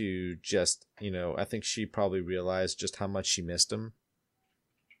down to just, I think she probably realized just how much she missed him.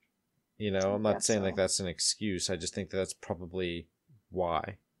 I'm not saying that's an excuse. I just think that's probably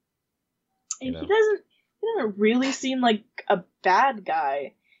why. And he doesn't really seem like a bad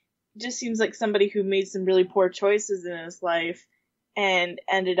guy. He just seems like somebody who made some really poor choices in his life and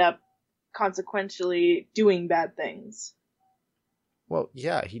ended up consequentially doing bad things. Well,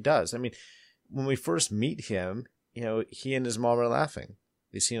 yeah, he does. I mean, when we first meet him, he and his mom are laughing.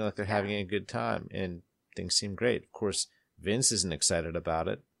 They seem like they're having a good time, and things seem great. Of course, Vince isn't excited about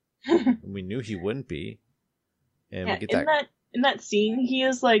it. We knew he wouldn't be. And we get in that scene, he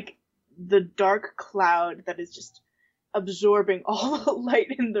is like the dark cloud that is just absorbing all the light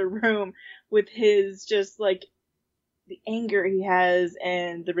in the room with his just the anger he has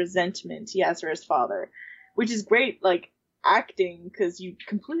and the resentment he has for his father, which is great acting because you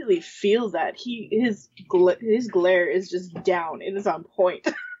completely feel that his glare is just down. It is on point.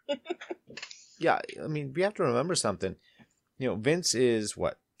 Yeah, I mean, we have to remember something. Vince is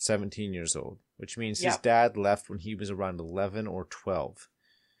 17 years old, which means his dad left when he was around 11 or 12.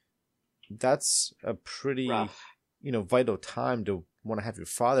 That's a pretty rough, vital time to want to have your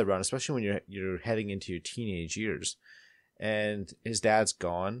father around, especially when you're heading into your teenage years. And his dad's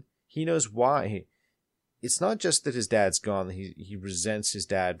gone. He knows why. It's not just that his dad's gone, that he resents his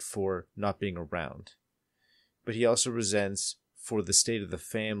dad for not being around. But he also resents for the state of the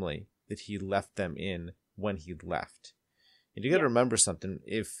family that he left them in when he left. And you got to remember something.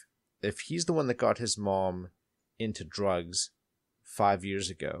 If he's the one that got his mom into drugs 5 years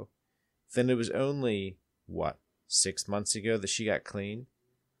ago, then it was only, 6 months ago that she got clean?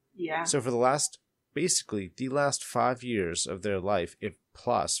 Yeah. So for basically the last 5 years of their life,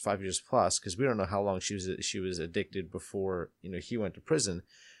 5 years plus, because we don't know how long she was addicted before, he went to prison.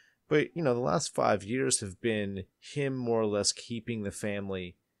 But, the last 5 years have been him more or less keeping the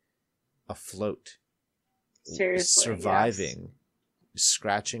family afloat. Seriously, surviving,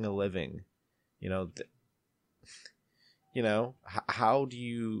 scratching a living, how do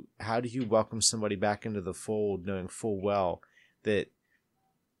you welcome somebody back into the fold knowing full well that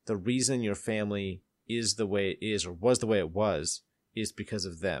the reason your family is the way it is or was the way it was is because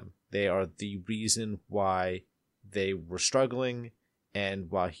of them. They are the reason why they were struggling and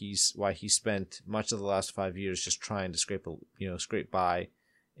why he spent much of the last 5 years just trying to scrape by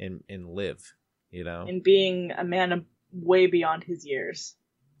and live. And being a man way beyond his years.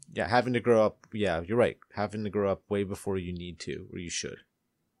 Yeah, having to grow up. Yeah, you're right. Having to grow up way before you need to, or you should.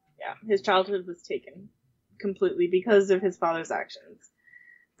 Yeah, his childhood was taken completely because of his father's actions.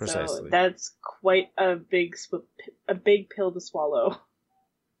 Precisely. So that's quite a big pill to swallow.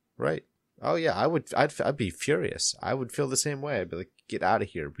 Right. Oh yeah, I'd be furious. I would feel the same way. I'd be like, get out of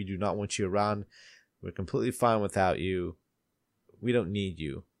here. We do not want you around. We're completely fine without you. We don't need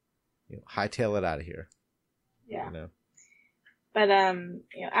you. Hightail it out of here. Yeah. But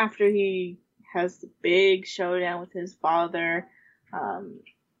after he has the big showdown with his father,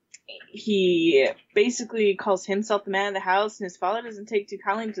 he basically calls himself the man of the house, and his father doesn't take too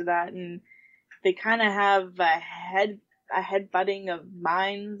kindly to that, and they kind of have a headbutting of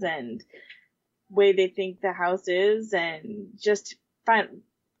minds and way they think the house is, and just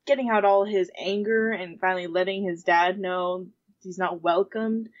getting out all his anger and finally letting his dad know he's not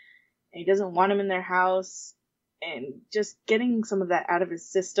welcomed and he doesn't want him in their house, and just getting some of that out of his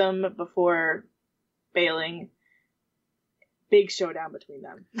system before bailing. Big showdown between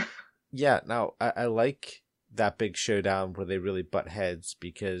them. Yeah, now I like that big showdown where they really butt heads,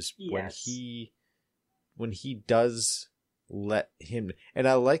 because yes. when he does let him, and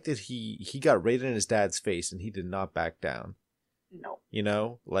I like that he got right in his dad's face and he did not back down.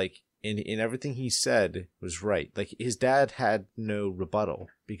 No. Like in everything he said was right. Like his dad had no rebuttal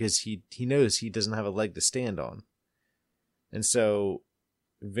because he knows he doesn't have a leg to stand on. And so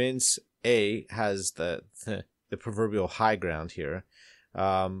Vince has the proverbial high ground here.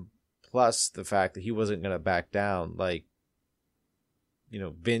 Plus the fact that he wasn't going to back down. Like,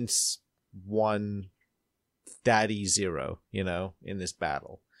 Vince won Daddy 0, in this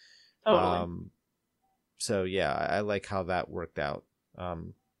battle. Totally. So yeah, I like how that worked out.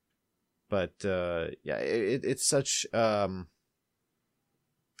 But it's such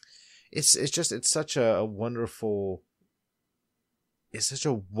it's such a wonderful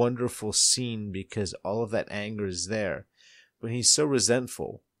scene because all of that anger is there, but he's so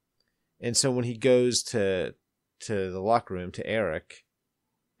resentful. And so when he goes to the locker room to Eric,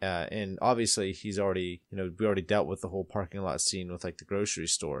 and obviously he's already, we already dealt with the whole parking lot scene with like the grocery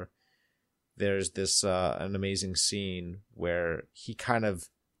store. There's this an amazing scene where he kind of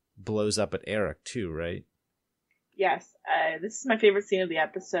blows up at Eric too, right? Yes, this is my favorite scene of the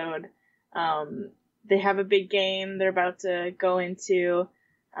episode. They have a big game they're about to go into,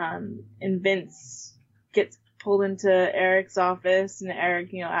 and Vince gets pulled into Eric's office, and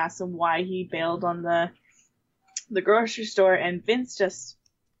Eric, asks him why he bailed on the grocery store, and Vince just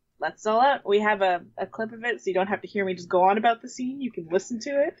lets it all out. We have a clip of it, so you don't have to hear me just go on about the scene. You can listen to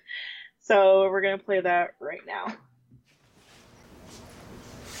it. So we're going to play that right now.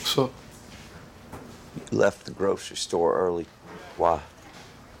 So? You left the grocery store early. Why?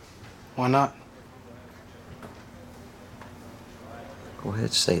 Why not? Go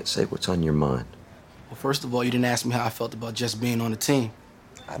ahead, say it. Say what's on your mind. Well, first of all, you didn't ask me how I felt about just being on the team.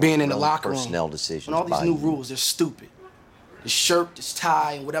 Being in the locker room. Personnel decisions. And all these new rules, they're stupid. The shirt, this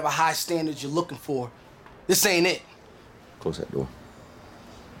tie, and whatever high standards you're looking for. This ain't it. Close that door.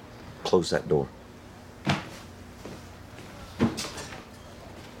 Close that door.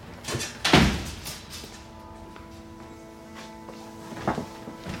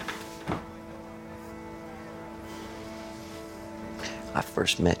 I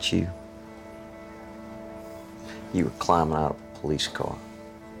first met you. You were climbing out of a police car.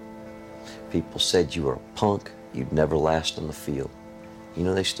 People said you were a punk, you'd never last on the field. You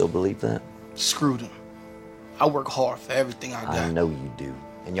know they still believe that? Screw them. I work hard for everything I got. I know you do,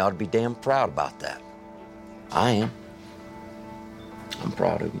 and you ought to be damn proud about that. I am. I'm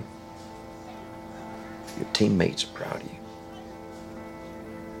proud of you. Your teammates are proud of you.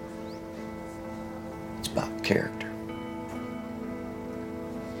 It's about character.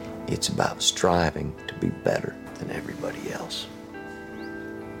 It's about striving to be better than everybody else.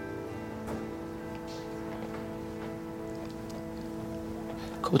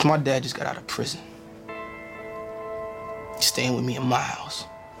 Coach, my dad just got out of prison. He's staying with me in my house.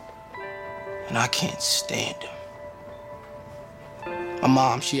 And I can't stand him. My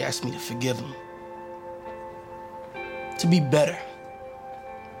mom, she asked me to forgive him. To be better.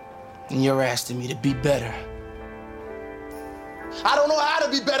 And you're asking me to be better. I don't know how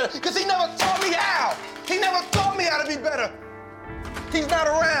to be better, because he never taught me how. He never taught me how to be better. He's not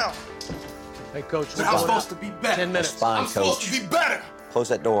around. Hey, Coach, but I'm supposed to be better. 10 minutes. That's fine, I'm supposed to be better. Close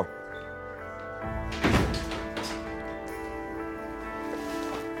that door.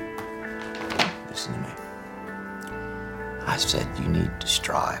 Listen to me. I said you need to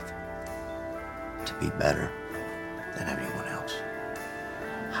strive to be better than everyone else.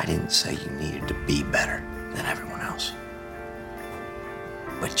 I didn't say you needed to be better than everyone else.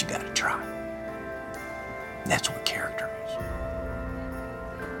 But you gotta try. That's what character is.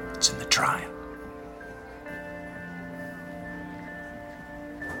 It's in the trying.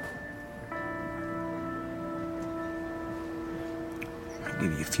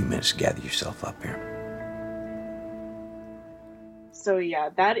 give you a few minutes to gather yourself up here. So yeah,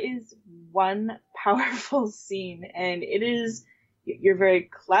 that is one powerful scene, and it is your very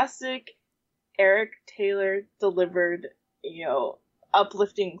classic Eric Taylor delivered,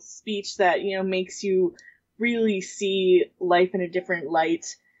 uplifting speech that, makes you really see life in a different light.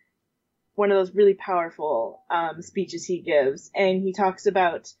 One of those really powerful speeches he gives, and he talks to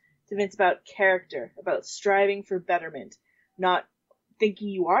Vince about character, about striving for betterment, not thinking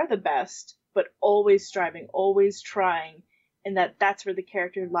you are the best, but always striving, always trying, and that's where the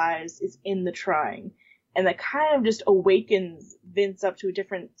character lies, is in the trying. And that kind of just awakens Vince up to a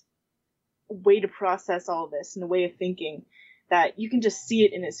different way to process all this and a way of thinking that you can just see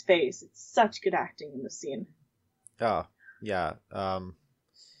it in his face. It's such good acting in the scene. Oh, yeah.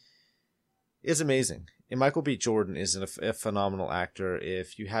 It's amazing. And Michael B. Jordan is a phenomenal actor.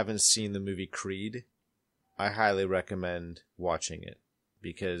 If you haven't seen the movie Creed, I highly recommend watching it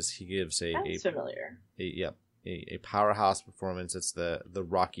because he gives a powerhouse performance. It's the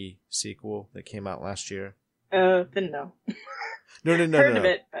Rocky sequel that came out last year. Then no. No. Heard of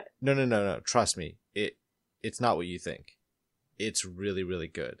it, but... No. Trust me. It's not what you think. It's really, really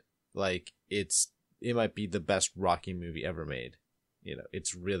good. Like, it might be the best Rocky movie ever made.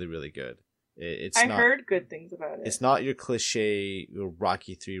 It's really, really good. I heard good things about it. It's not your cliche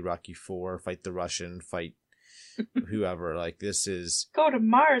Rocky 3, Rocky 4, fight the Russian, fight whoever. Like, this is... Go to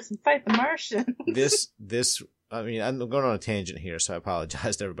Mars and fight the Martian. I mean, I'm going on a tangent here, so I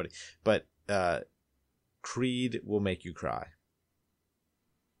apologize to everybody. But Creed will make you cry.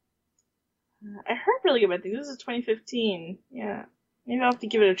 I heard really good about things. This is 2015. Yeah. Maybe I'll have to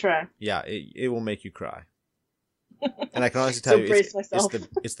give it a try. Yeah, it will make you cry. And I can honestly tell you,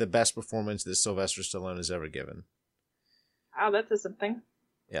 it's the best performance that Sylvester Stallone has ever given. Oh, that is something.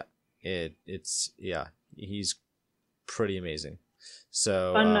 Yeah, he's pretty amazing.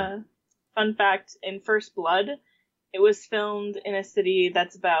 So fun fact: in First Blood, it was filmed in a city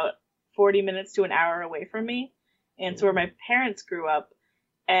that's about 40 minutes to an hour away from me, and it's where my parents grew up.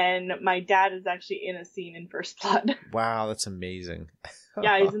 And my dad is actually in a scene in First Blood. Wow, that's amazing.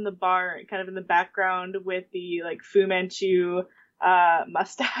 Yeah, he's in the bar, kind of in the background with the Fu Manchu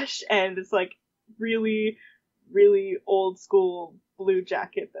mustache, and it's really, really old school blue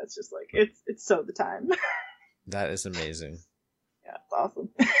jacket. That's just it's so the time. That is amazing. Yeah, it's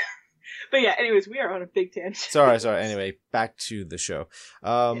awesome. But yeah, anyways, we are on a big tangent. Sorry. Anyway, back to the show.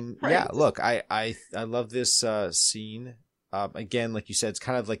 Right. Yeah, look, I love this scene. Again, like you said, it's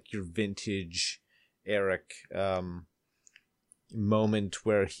kind of like your vintage Eric moment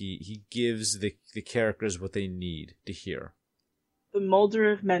where he gives the characters what they need to hear. The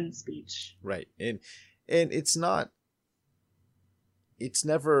Mulder of Men speech. Right. And it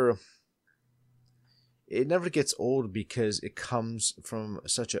never gets old because it comes from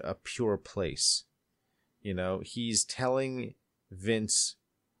such a pure place. He's telling Vince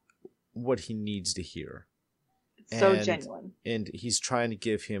what he needs to hear. It's so genuine. And he's trying to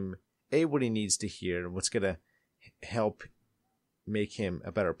give him what he needs to hear and what's going to help make him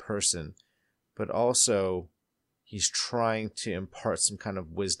a better person. But also, he's trying to impart some kind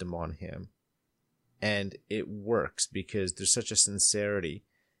of wisdom on him. And it works because there's such a sincerity.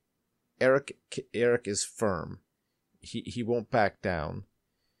 Eric is firm. He won't back down.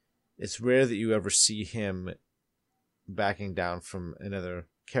 It's rare that you ever see him backing down from another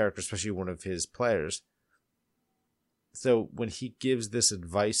character, especially one of his players. So when he gives this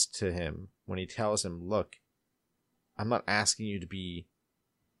advice to him, when he tells him, look, I'm not asking you to be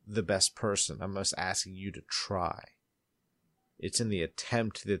the best person. I'm just asking you to try. It's in the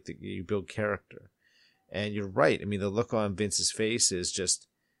attempt that you build character. And you're right. I mean, the look on Vince's face is just,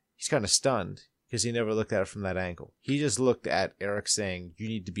 he's kind of stunned because he never looked at it from that angle. He just looked at Eric saying, you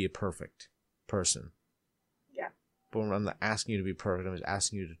need to be a perfect person. Yeah. But I'm not asking you to be perfect. I'm just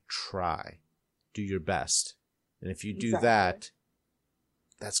asking you to try. Do your best. And if you do that,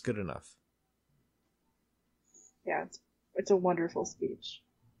 that's good enough. Yeah, it's a wonderful speech.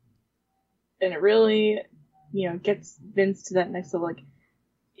 And it really, gets Vince to that next level. And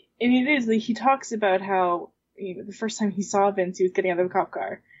it is, he talks about how, the first time he saw Vince, he was getting out of a cop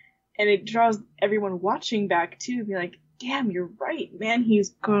car. And it draws everyone watching back, too, be like, damn, you're right, man. He's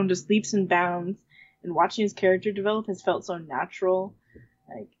going just leaps and bounds. And watching his character develop has felt so natural.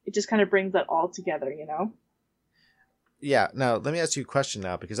 It just kind of brings that all together, Yeah. Now, let me ask you a question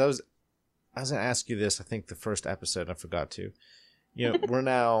now, because I was going to ask you this, I think the first episode, I forgot to. We're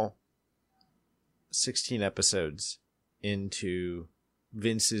now 16 episodes into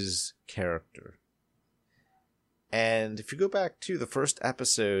Vince's character. And if you go back to the first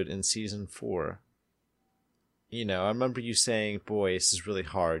episode in season 4, you know, I remember you saying, boy, this is really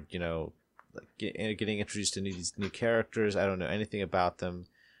hard, you know, like getting introduced to these new characters. I don't know anything about them.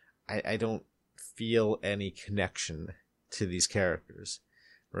 I don't feel any connection to these characters,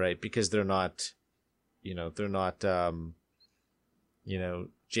 right? Because they're not, you know,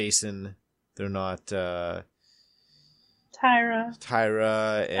 Jason, they're not, Tyra.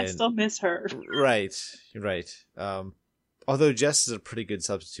 And I still miss her. Right. Although Jess is a pretty good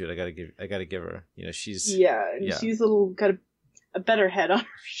substitute, I gotta give her. You know, she's she's got a better head on her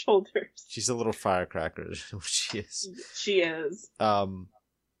shoulders. She's a little firecracker, she is. She is.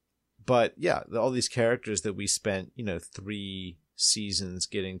 But yeah, all these characters that we spent, 3 seasons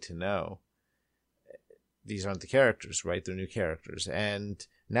getting to know, these aren't the characters, right? They're new characters. And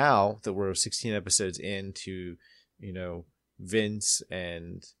now that we're 16 episodes into, Vince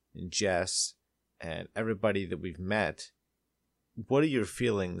and Jess and everybody that we've met, what are your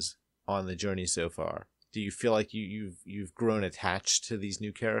feelings on the journey so far? Do you feel like you've grown attached to these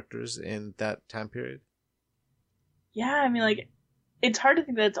new characters in that time period? Yeah, I mean, it's hard to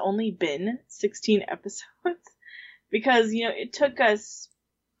think that it's only been 16 episodes because, it took us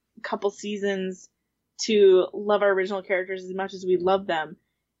a couple seasons to love our original characters as much as we love them.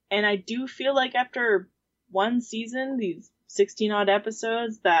 And I do feel like after one season, these 16 odd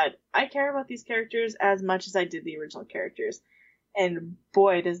episodes, that I care about these characters as much as I did the original characters. And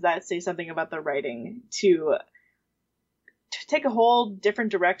boy, does that say something about the writing to take a whole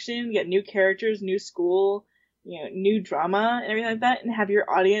different direction, get new characters, new school, new drama and everything like that, and have your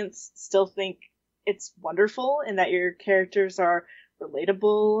audience still think it's wonderful and that your characters are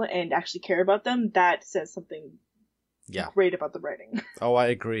relatable and actually care about them. That says something great about the writing. Oh, I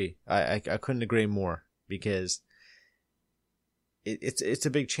agree. I couldn't agree more, because it's a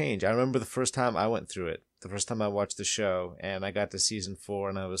big change. I remember the first time I went through it, the first time I watched the show, and I got to season 4,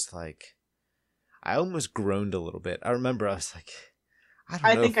 and I was like, I almost groaned a little bit. I remember I was like,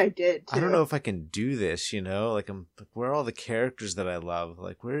 I did too. I don't know if I can do this, where are all the characters that I love?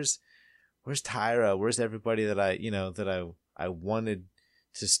 Like, where's Tyra? Where's everybody that I wanted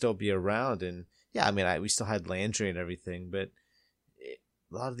to still be around? And yeah, I mean, we still had Landry and everything, but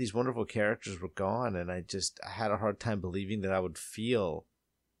a lot of these wonderful characters were gone, and I had a hard time believing that I would feel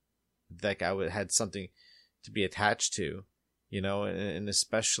like I had something to be attached to, and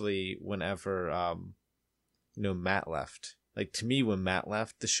especially whenever, Matt left. Like, to me, when Matt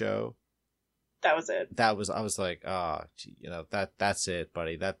left the show, that was it. I was like, that's it,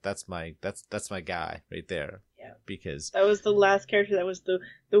 buddy. That's my guy right there. Yeah. Because that was the last character that was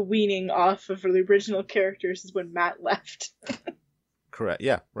the weaning off of the original characters, is when Matt left. Correct.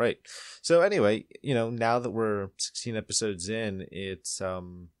 Yeah, right. So anyway, now that we're 16 episodes in, it's,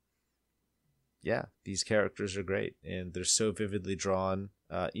 these characters are great, and they're so vividly drawn.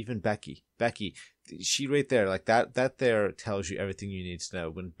 Even Becky, she right there, like that there tells you everything you need to know.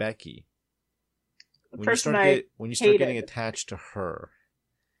 When Becky, when you start getting attached to her,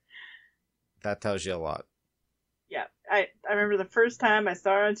 that tells you a lot. Yeah, I remember the first time I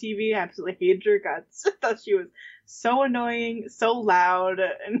saw her on TV, I absolutely hated her guts. I thought she was so annoying, so loud,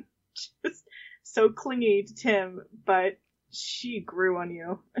 and just so clingy to Tim, but she grew on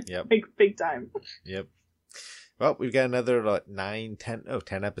you. Yep. Big time. Yep. Well, we've got another 10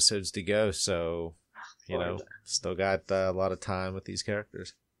 episodes to go, so, still got a lot of time with these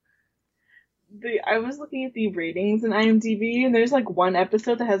characters. I was looking at the ratings in IMDb, and there's one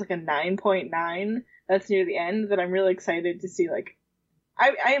episode that has a 9.9 that's near the end that I'm really excited to see.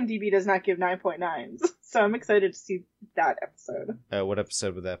 IMDb does not give 9.9s, so I'm excited to see that episode. What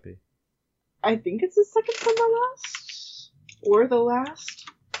episode would that be? I think it's the second from the last, or the last.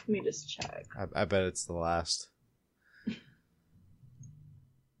 Let me just check. I bet it's the last.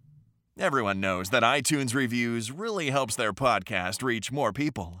 Everyone knows that iTunes reviews really helps their podcast reach more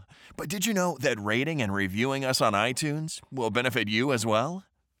people. But did you know that rating and reviewing us on iTunes will benefit you as well?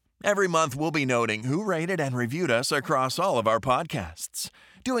 Every month, we'll be noting who rated and reviewed us across all of our podcasts.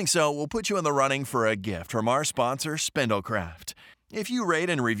 Doing so will put you in the running for a gift from our sponsor, Spindlecraft. If you rate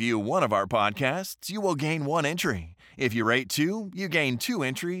and review one of our podcasts, you will gain 1 entry. If you rate 2, you gain 2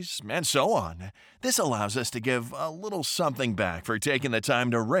 entries, and so on. This allows us to give a little something back for taking the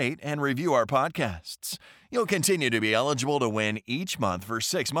time to rate and review our podcasts. You'll continue to be eligible to win each month for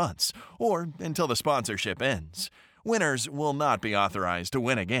 6 months, or until the sponsorship ends. Winners will not be authorized to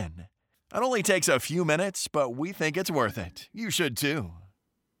win again. It only takes a few minutes, but we think it's worth it. You should too.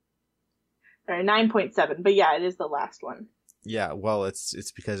 All right, 9.7, but yeah, it is the last one. Yeah, well,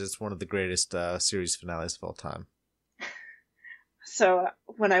 it's because it's one of the greatest series finales of all time. So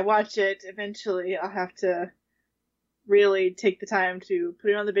when I watch it, eventually I'll have to really take the time to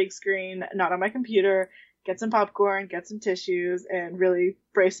put it on the big screen, not on my computer, get some popcorn, get some tissues, and really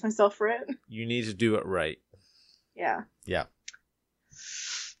brace myself for it. You need to do it right. Yeah. Yeah.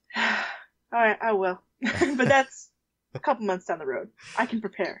 Alright, I will. But that's a couple months down the road. I can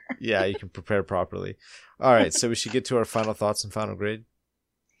prepare. Yeah, you can prepare properly. Alright, so we should get to our final thoughts and final grade.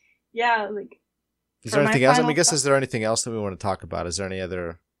 Yeah, like... Is there anything else? I guess, is there anything else that we want to talk about? Is there any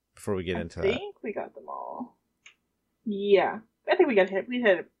other... Before we get into that? I think we got them all. Yeah. I think we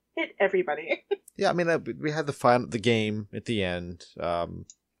hit everybody. Yeah, I mean, we had the game at the end. Vince.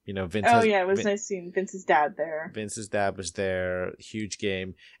 It was nice seeing Vince's dad there. Vince's dad was there. Huge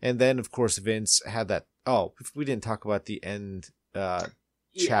game. And then, of course, Vince had that... Oh, we didn't talk about the end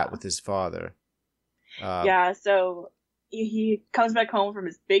chat with his father. So he comes back home from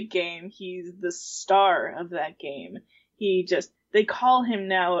his big game. He's the star of that game. They call him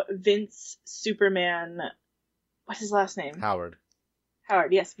now Vince Superman... What's his last name? Howard,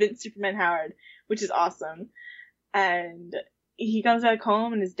 yes. Vince Superman Howard, which is awesome. And he comes back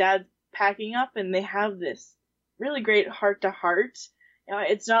home and his dad's packing up and they have this really great heart-to-heart.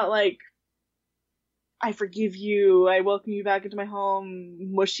 It's not like, I forgive you, I welcome you back into my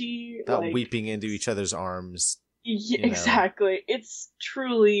home, mushy. Not weeping into each other's arms. Yeah, exactly. It's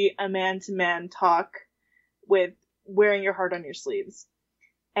truly a man-to-man talk with wearing your heart on your sleeves.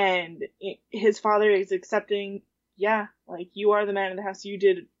 And his father is accepting, you are the man in the house.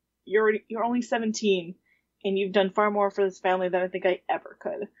 You're only 17, and you've done far more for this family than I think I ever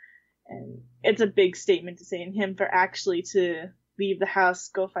could. And it's a big statement to say, and him for actually to leave the house,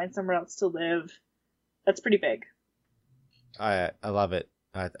 go find somewhere else to live. That's pretty big. I love it.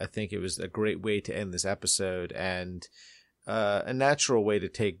 I think it was a great way to end this episode, and a natural way to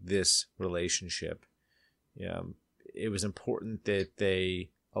take this relationship. It was important that they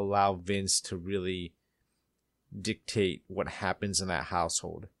allow Vince to really dictate what happens in that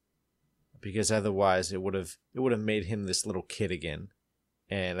household, because otherwise it would have made him this little kid again.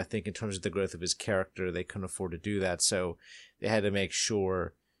 And I think in terms of the growth of his character, they couldn't afford to do that, so they had to make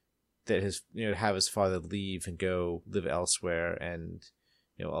sure that have his father leave and go live elsewhere, and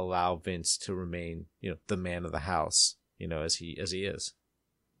allow Vince to remain the man of the house, as he is.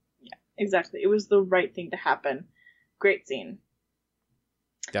 Yeah, exactly. It was the right thing to happen. Great scene.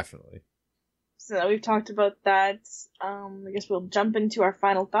 Definitely. So now we've talked about that. I guess we'll jump into our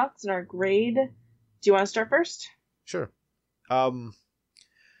final thoughts and our grade. Do you want to start first? Sure. I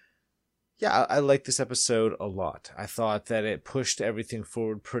like this episode a lot. I thought that it pushed everything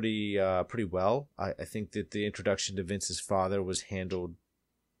forward pretty well. I think that the introduction to Vince's father was handled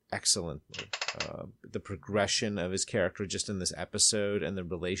excellently. The progression of his character just in this episode and the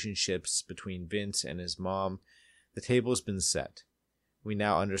relationships between Vince and his mom, the table has been set. We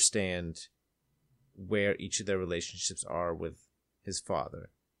now understand where each of their relationships are with his father.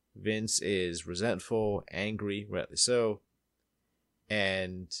 Vince is resentful, angry, rightly so,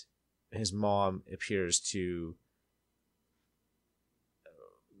 and his mom appears to,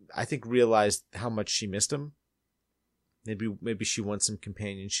 I think, realize how much she missed him. Maybe she wants some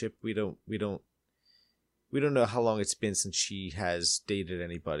companionship. We don't know how long it's been since she has dated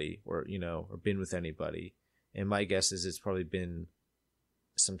anybody or been with anybody. And my guess is it's probably been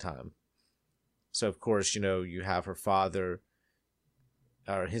some time. So of course, you have her father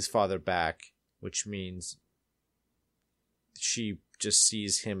or his father back, which means she just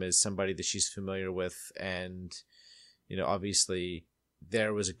sees him as somebody that she's familiar with. And, obviously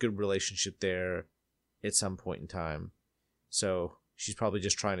there was a good relationship there at some point in time. So she's probably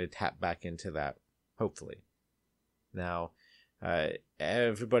just trying to tap back into that, hopefully. Now,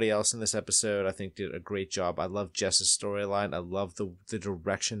 everybody else in this episode, I think, did a great job. I love Jess's storyline. I love the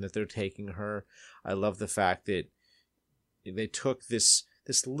direction that they're taking her. I love the fact that they took this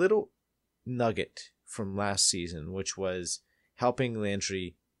little nugget from last season, which was helping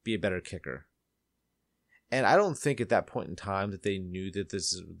Landry be a better kicker. And I don't think at that point in time that they knew that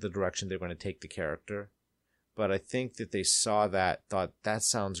this is the direction they're going to take the character. But I think that they saw that, thought, that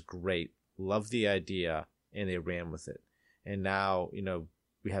sounds great, loved the idea, and they ran with it. And now,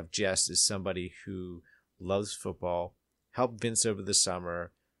 we have Jess as somebody who loves football, helped Vince over the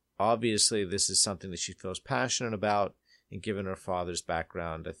summer. Obviously, this is something that she feels passionate about, and given her father's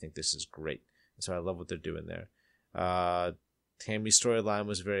background, I think this is great. And so I love what they're doing there. Tammy's storyline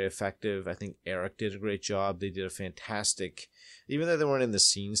was very effective. I think Eric did a great job. They did a fantastic, even though they weren't in the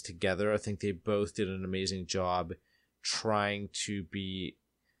scenes together, I think they both did an amazing job trying to be,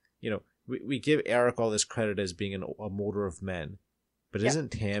 we give Eric all this credit as being a molder of men, but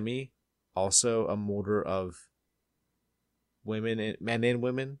isn't Tammy also a molder of women, men and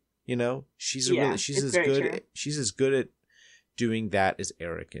women? She's as good at doing that as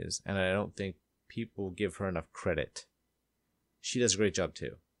Eric is, and I don't think people give her enough credit. She does a great job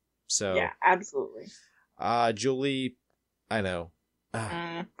too. So yeah, absolutely. Julie, I know,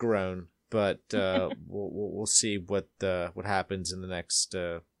 grown, but we'll see what happens in the next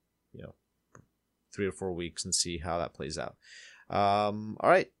 3 or 4 weeks and see how that plays out. All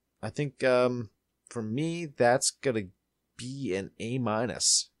right, I think for me that's gonna be an A-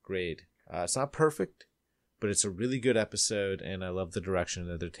 grade. It's not perfect, but it's a really good episode, and I love the direction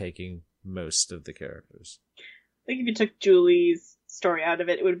that they're taking most of the characters. I think if you took Julie's story out of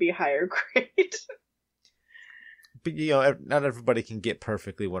it, it would be a higher grade. But, not everybody can get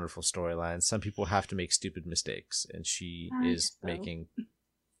perfectly wonderful storylines. Some people have to make stupid mistakes, and she is making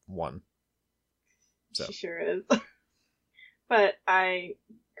one. So. She sure is. But I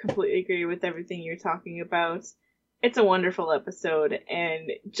completely agree with everything you're talking about. It's a wonderful episode,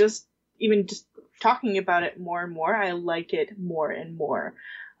 and just talking about it more and more, I like it more and more.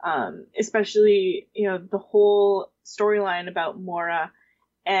 Especially, the whole storyline about Mora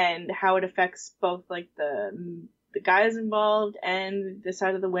and how it affects both like the guys involved and the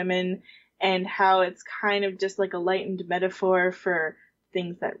side of the women, and how it's kind of just like a lightened metaphor for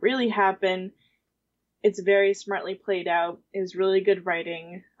things that really happen. It's very smartly played out. It was really good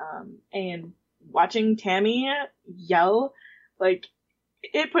writing. And watching Tammy yell, like,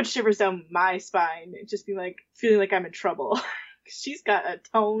 it put shivers down my spine. Just being like, feeling like I'm in trouble. She's got a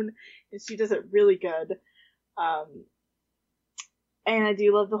tone, and she does it really good. And I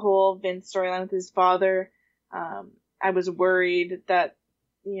do love the whole Vince storyline with his father. I was worried that,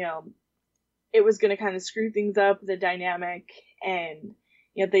 it was going to kind of screw things up, the dynamic, and,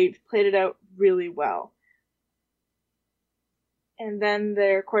 they played it out really well. And then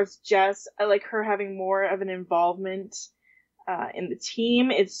there, of course, Jess. I like her having more of an involvement in the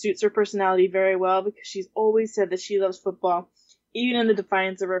team. It suits her personality very well, because she's always said that she loves football. Even in the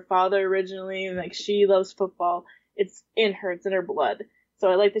defiance of her father originally, like, she loves football. It's in her. It's in her blood. So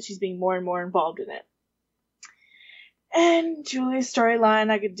I like that she's being more and more involved in it. And Julie's storyline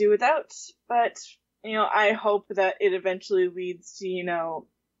I could do without. But, I hope that it eventually leads to,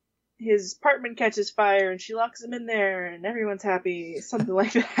 his apartment catches fire and she locks him in there and everyone's happy. Something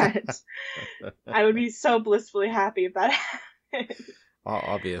like that. I would be so blissfully happy if that happened.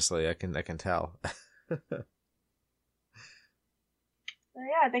 Obviously, I can tell. Yeah,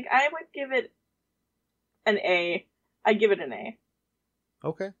 I think I would give it an A. I'd give it an A.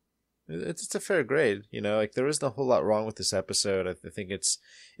 Okay. It's a fair grade, there isn't a whole lot wrong with this episode. I think it's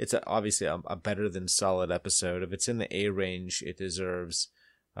obviously a better than solid episode. If it's in the A range, it deserves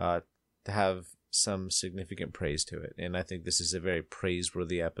to have some significant praise to it. And I think this is a very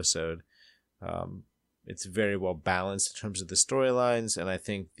praiseworthy episode. It's very well balanced in terms of the storylines, and I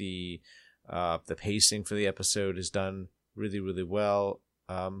think the pacing for the episode is done really, really well.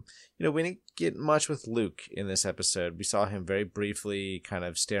 We didn't get much with Luke in this episode. We saw him very briefly kind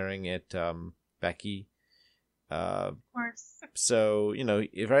of staring at Becky. Of course. So,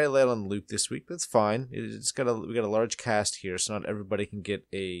 very light on Luke this week. That's fine. We got a large cast here, so not everybody can get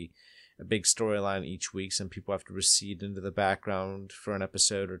a big storyline each week. Some people have to recede into the background for an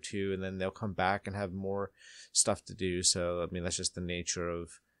episode or two, and then they'll come back and have more stuff to do. So, that's just the nature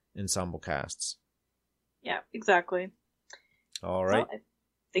of ensemble casts. Yeah, exactly. All right. So I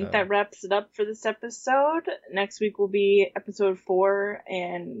think that wraps it up for this episode. Next week will be episode 4,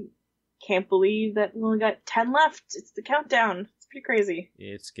 and can't believe that we only got 10 left. It's the countdown. It's pretty crazy.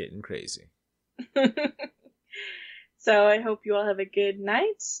 It's getting crazy. So I hope you all have a good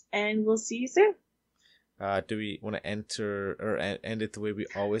night, and we'll see you soon. Do we want to enter or end it the way we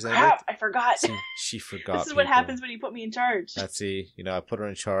always end Crap, it? I forgot. She forgot. This is what happens when you put me in charge. Let's see. I put her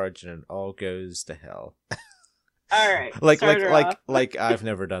in charge, and it all goes to hell. All right. Like I've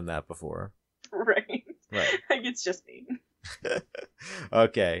never done that before. Right. Like it's just me.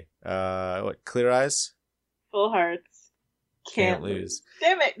 Okay. Clear eyes? Full hearts. Can't lose.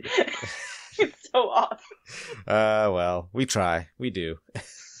 Damn it. It's so off. Well, we try. We do.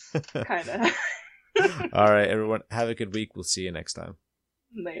 Kinda. All right, everyone. Have a good week. We'll see you next time.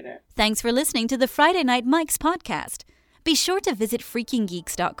 Later. Thanks for listening to the Friday Night Mics podcast. Be sure to visit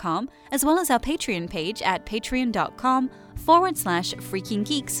freakinggeeks.com as well as our Patreon page at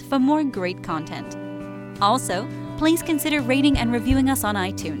patreon.com/freakinggeeks for more great content. Also, please consider rating and reviewing us on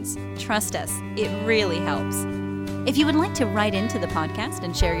iTunes. Trust us, it really helps. If you would like to write into the podcast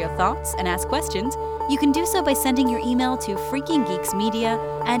and share your thoughts and ask questions, you can do so by sending your email to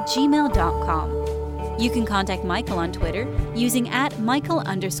freakinggeeksmedia@gmail.com. You can contact Michael on Twitter using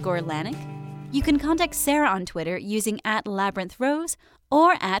 @Michael_Lanik. You can contact Sarah on Twitter using @LabyrinthRose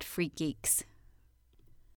or @FreakGeeks.